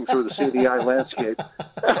 walking through the CDI landscape.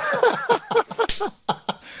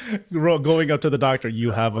 Going up to the doctor,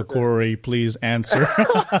 you have a query, please answer,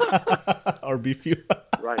 or be few.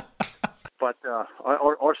 Right, but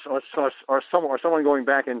or someone going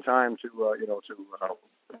back in time to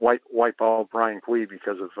wipe out Brian Quee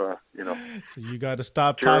because of So you got to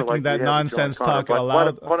stop talking that nonsense talk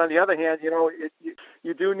aloud. But on the other hand,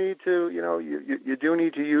 you do need to you do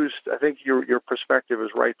need to use. I think your perspective is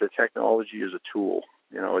right. The technology is a tool.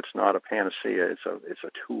 It's not a panacea. It's a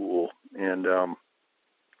tool, and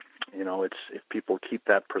it's, if people keep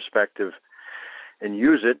that perspective and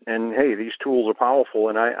use it. And hey, these tools are powerful,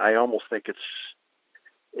 and I almost think it's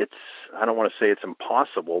I don't want to say it's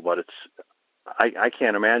impossible, but I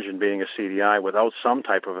can't imagine being a CDI without some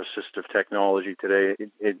type of assistive technology today.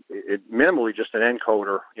 It minimally just an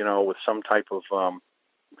encoder, with some type of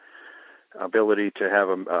ability to have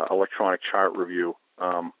an electronic chart review.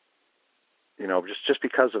 Just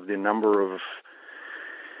because of the number of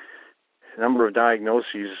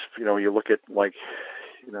diagnoses. You look at the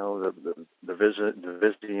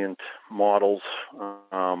Vizient models.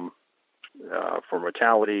 for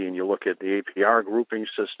mortality, and you look at the APR grouping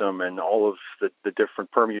system and all of the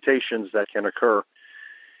different permutations that can occur.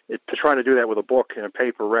 To try to do that with a book and a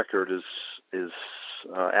paper record is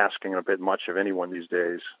asking a bit much of anyone these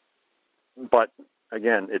days. But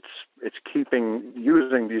again, it's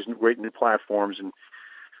using these great new platforms and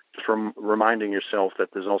just reminding yourself that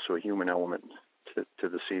there's also a human element to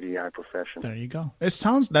the CDI profession. There you go. It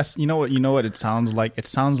sounds you know what it sounds like. It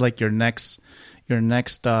sounds like your next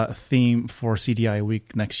theme for CDI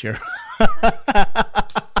week next year.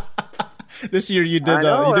 This year you did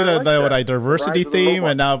a diversity theme,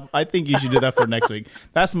 and now I think you should do that for next week.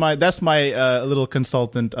 That's my little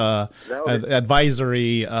consultant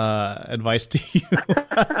advisory advice to you.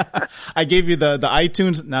 I gave you the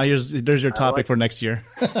iTunes. Now there's your topic for next year.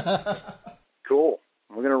 Cool.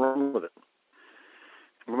 We're gonna run with it.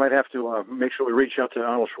 We might have to make sure we reach out to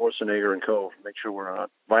Arnold Schwarzenegger and co. Make sure we're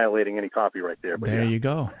not violating any copyright there. But there you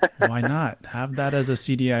go. Why not have that as a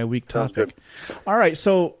CDI week topic? All right.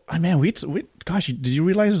 So, man, gosh, did you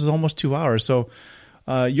realize it was almost 2 hours? So,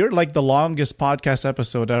 you're like the longest podcast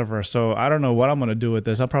episode ever. So I don't know what I'm going to do with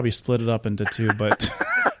this. I'll probably split it up into two, but.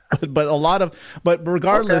 But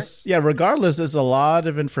regardless, regardless, there's a lot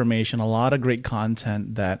of information, a lot of great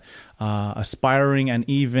content that aspiring and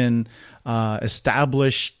even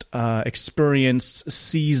established, experienced,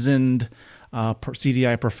 seasoned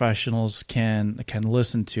CDI professionals can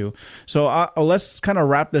listen to. So let's kind of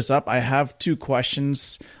wrap this up. I have two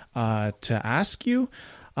questions to ask you.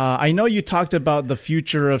 I know you talked about the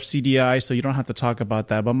future of CDI, so you don't have to talk about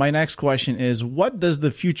that. But my next question is, what does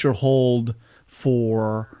the future hold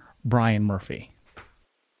for Brian Murphy?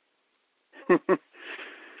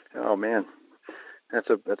 Oh man, that's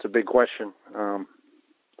a big question.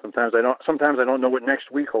 Sometimes I don't know what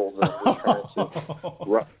next week holds. I'm trying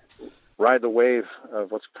to ride the wave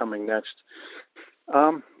of what's coming next.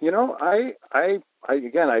 I mentioned at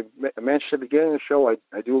the beginning of the show,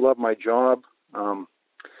 I do love my job. Am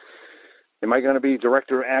I going to be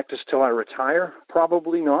director of Actus till I retire?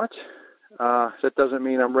 Probably not. That doesn't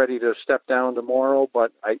mean I'm ready to step down tomorrow,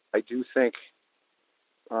 but I do think,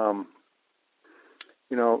 I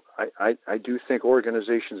do think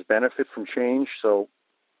organizations benefit from change. So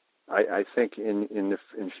I think in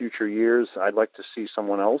future years, I'd like to see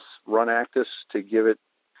someone else run Actus to give it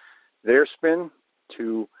their spin,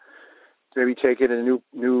 to maybe take it in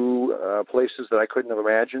new places that I couldn't have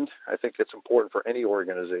imagined. I think it's important for any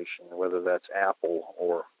organization, whether that's Apple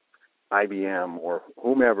or IBM or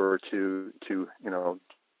whomever, to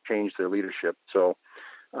change their leadership. So,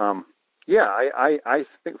 I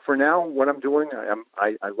think for now what I'm doing,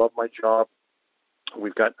 I love my job.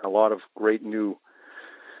 We've got a lot of great new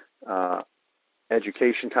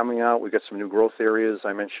education coming out. We've got some new growth areas.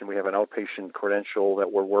 I mentioned we have an outpatient credential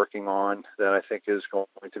that we're working on that I think is going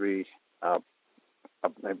to be a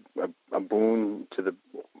boon to the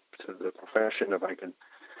profession, if I can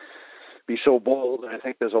be so bold. I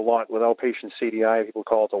think there's a lot with outpatient CDI. People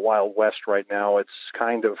call it the Wild West right now. It's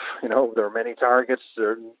kind of, there are many targets.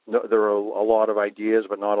 There are a lot of ideas,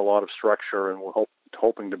 but not a lot of structure, and we're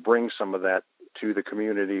hoping to bring some of that to the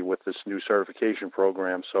community with this new certification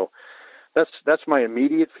program. So that's my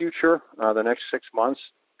immediate future, the next 6 months.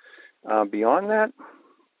 Beyond that,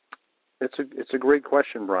 it's a great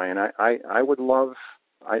question, Brian. I would love,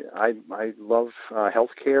 I love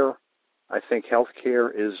healthcare. I think healthcare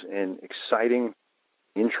is an exciting,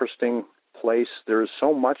 interesting place. There is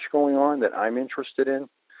so much going on that I'm interested in.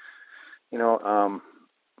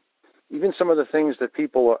 Even some of the things that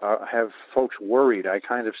people have folks worried, I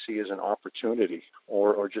kind of see as an opportunity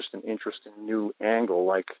or just an interesting new angle.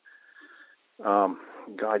 Like,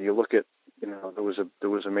 you look at, there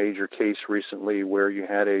was a major case recently where you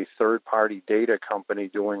had a third-party data company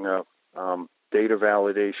doing a data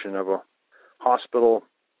validation of a hospital,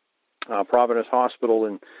 Providence Hospital,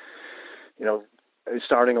 and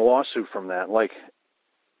starting a lawsuit from that. Like,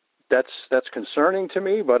 that's concerning to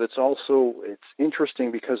me, but it's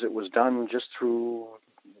interesting because it was done just through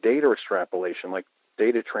data extrapolation, like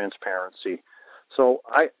data transparency. So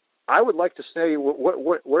I would like to say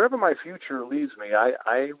wherever my future leads me,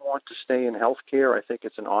 I want to stay in healthcare. I think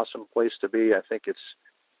it's an awesome place to be. I think it's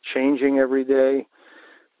changing every day.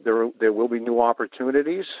 There will be new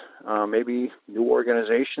opportunities, maybe new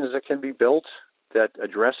organizations that can be built that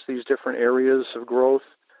address these different areas of growth.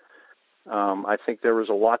 I think there is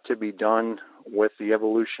a lot to be done with the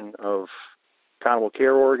evolution of accountable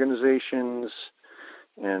care organizations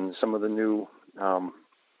and some of the new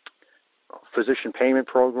physician payment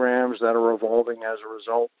programs that are evolving as a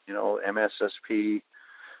result. MSSP,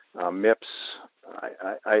 MIPS.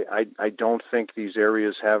 I don't think these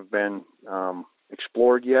areas have been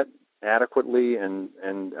explored yet adequately, and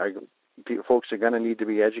folks are going to need to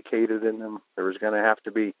be educated in them. There's going to have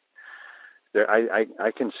to be.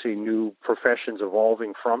 I can see new professions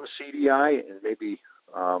evolving from CDI and maybe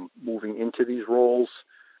moving into these roles.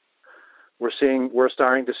 We're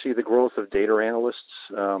starting to see the growth of data analysts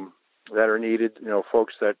that are needed.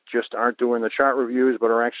 Folks that just aren't doing the chart reviews,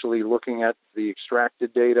 but are actually looking at the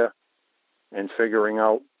extracted data and figuring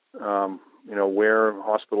out, where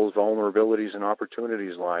hospitals' vulnerabilities and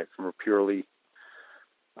opportunities lie from a purely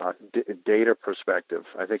data perspective.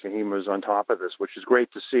 I think AHIMA is on top of this, which is great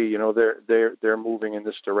to see. They're moving in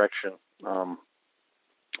this direction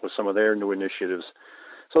with some of their new initiatives.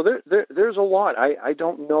 So there's a lot. I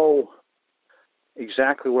don't know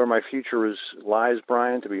exactly where my future lies,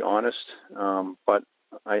 Brian, to be honest. But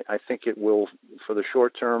I think it will, for the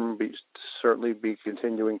short term, certainly be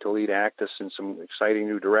continuing to lead ACDIS in some exciting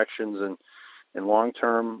new directions, and long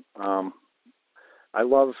term, I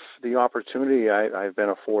love the opportunity I've been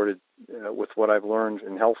afforded with what I've learned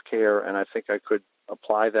in healthcare, and I think I could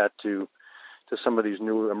apply that to some of these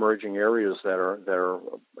new emerging areas that are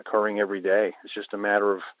occurring every day. It's just a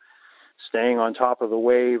matter of staying on top of the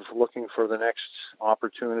wave, looking for the next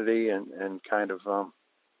opportunity, and kind of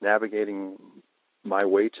navigating my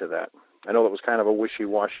way to that. I know that was kind of a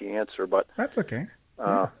wishy-washy answer, but that's okay.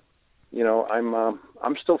 I'm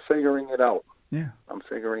still figuring it out. Yeah, I'm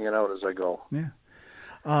figuring it out as I go. Yeah.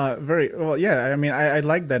 Very well. Yeah. I mean, I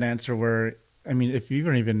like that answer where, I mean, if you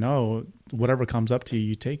don't even know, whatever comes up to you,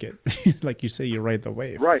 you take it. Like you say, you ride the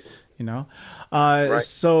wave. Right. Right.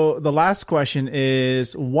 So the last question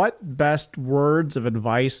is, what best words of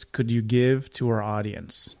advice could you give to our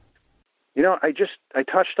audience? I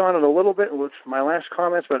touched on it a little bit with my last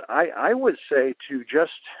comments, but I would say to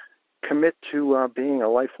just commit to being a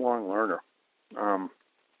lifelong learner.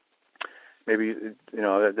 Maybe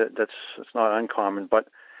that's not uncommon, but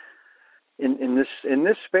in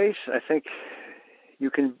this space, I think you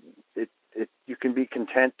can be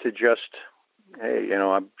content to just, hey,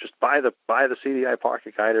 I'm just buy the CDI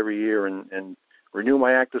Pocket Guide every year and renew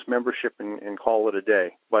my ACDIS membership and call it a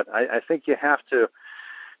day. But I think you have to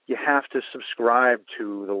subscribe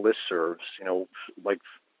to the listservs. Like,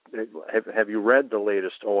 have you read the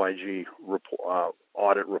latest OIG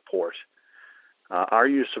audit report? Are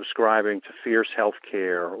you subscribing to Fierce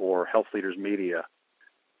Healthcare or Health Leaders Media?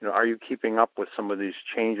 Are you keeping up with some of these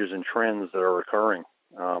changes and trends that are occurring?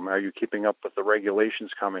 Are you keeping up with the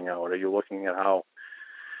regulations coming out? Are you looking at how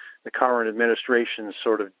the current administration is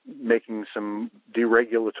sort of making some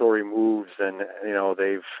deregulatory moves, and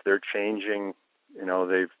they're changing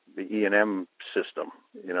the E&M system,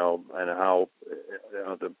 and how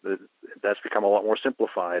that's become a lot more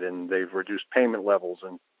simplified, and they've reduced payment levels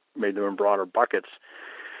and made them in broader buckets.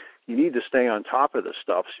 You need to stay on top of this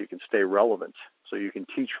stuff so you can stay relevant, so you can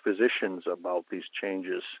teach physicians about these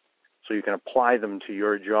changes, so you can apply them to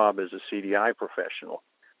your job as a CDI professional.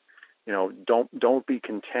 Don't be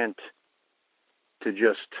content to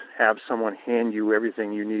just have someone hand you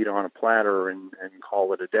everything you need on a platter and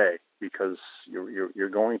call it a day, because you're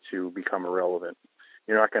going to become irrelevant.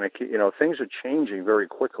 You're not going to, things are changing very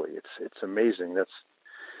quickly. It's amazing.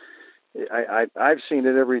 I've seen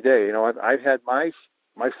it every day. I've had my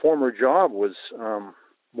former job was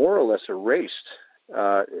more or less erased.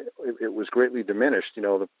 It was greatly diminished.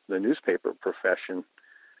 The newspaper profession,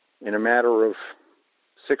 in a matter of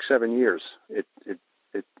 6-7 years,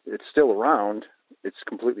 it's still around. It's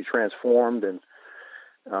completely transformed, and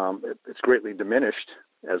it's greatly diminished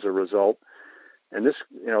as a result. And this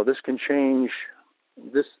can change.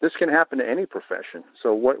 This can happen to any profession.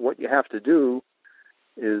 So what you have to do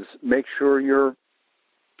is make sure you're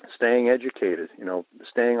staying educated,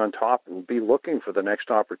 staying on top, and be looking for the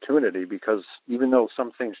next opportunity, because even though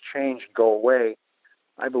some things change and go away,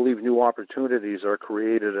 I believe new opportunities are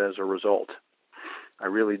created as a result. I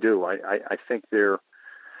really do. I think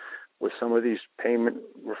with some of these payment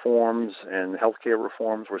reforms and healthcare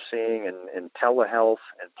reforms we're seeing, and telehealth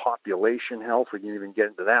and population health, we didn't even get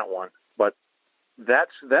into that one, but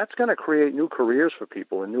that's going to create new careers for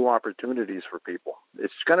people and new opportunities for people.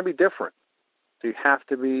 It's going to be different. So you have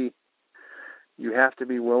to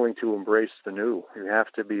be willing to embrace the new. You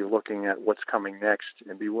have to be looking at what's coming next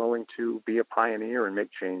and be willing to be a pioneer and make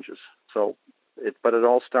changes. But it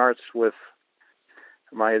all starts with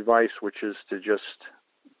my advice, which is to just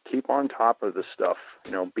keep on top of this stuff.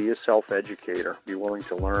 Be a self-educator. Be willing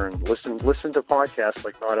to learn. Listen to podcasts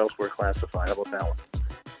like Not Elsewhere Classified. How about that one?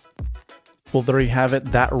 Well, there you have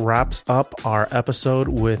it. That wraps up our episode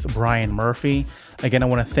with Brian Murphy. Again, I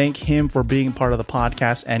want to thank him for being part of the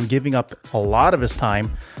podcast and giving up a lot of his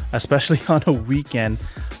time, especially on a weekend,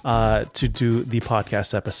 to do the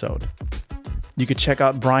podcast episode. You could check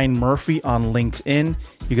out Brian Murphy on LinkedIn.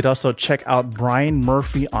 You could also check out Brian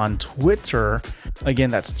Murphy on Twitter. Again,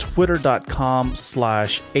 that's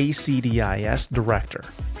twitter.com/ACDIS director.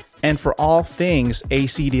 And for all things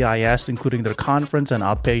ACDIS, including their conference and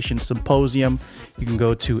outpatient symposium, you can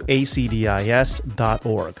go to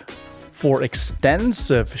acdis.org. For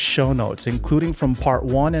extensive show notes, including from part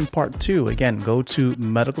 1 and part 2, again, go to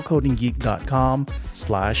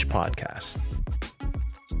medicalcodinggeek.com/podcast.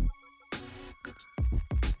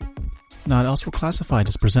 Not Elsewhere Classified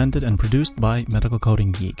is presented and produced by Medical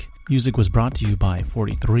Coding Geek. Music was brought to you by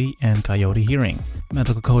 43 and Coyote Hearing.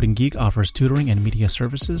 Medical Coding Geek offers tutoring and media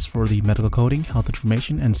services for the medical coding, health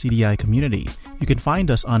information, and CDI community. You can find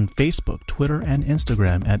us on Facebook, Twitter, and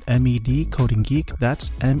Instagram at MED Coding Geek.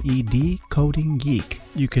 That's MED Coding Geek.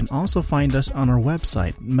 You can also find us on our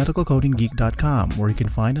website, medicalcodinggeek.com, where you can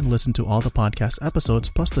find and listen to all the podcast episodes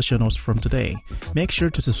plus the show notes from today. Make sure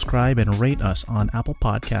to subscribe and rate us on Apple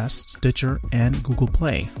Podcasts, Stitcher, and Google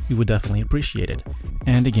Play. We would definitely appreciate it.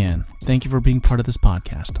 And again, thank you for being part of this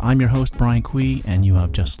podcast. I'm your host, Brian Cui, and you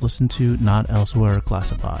have just listened to Not Elsewhere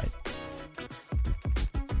Classified.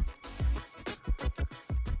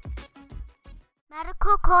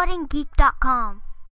 medicalcodinggeek.com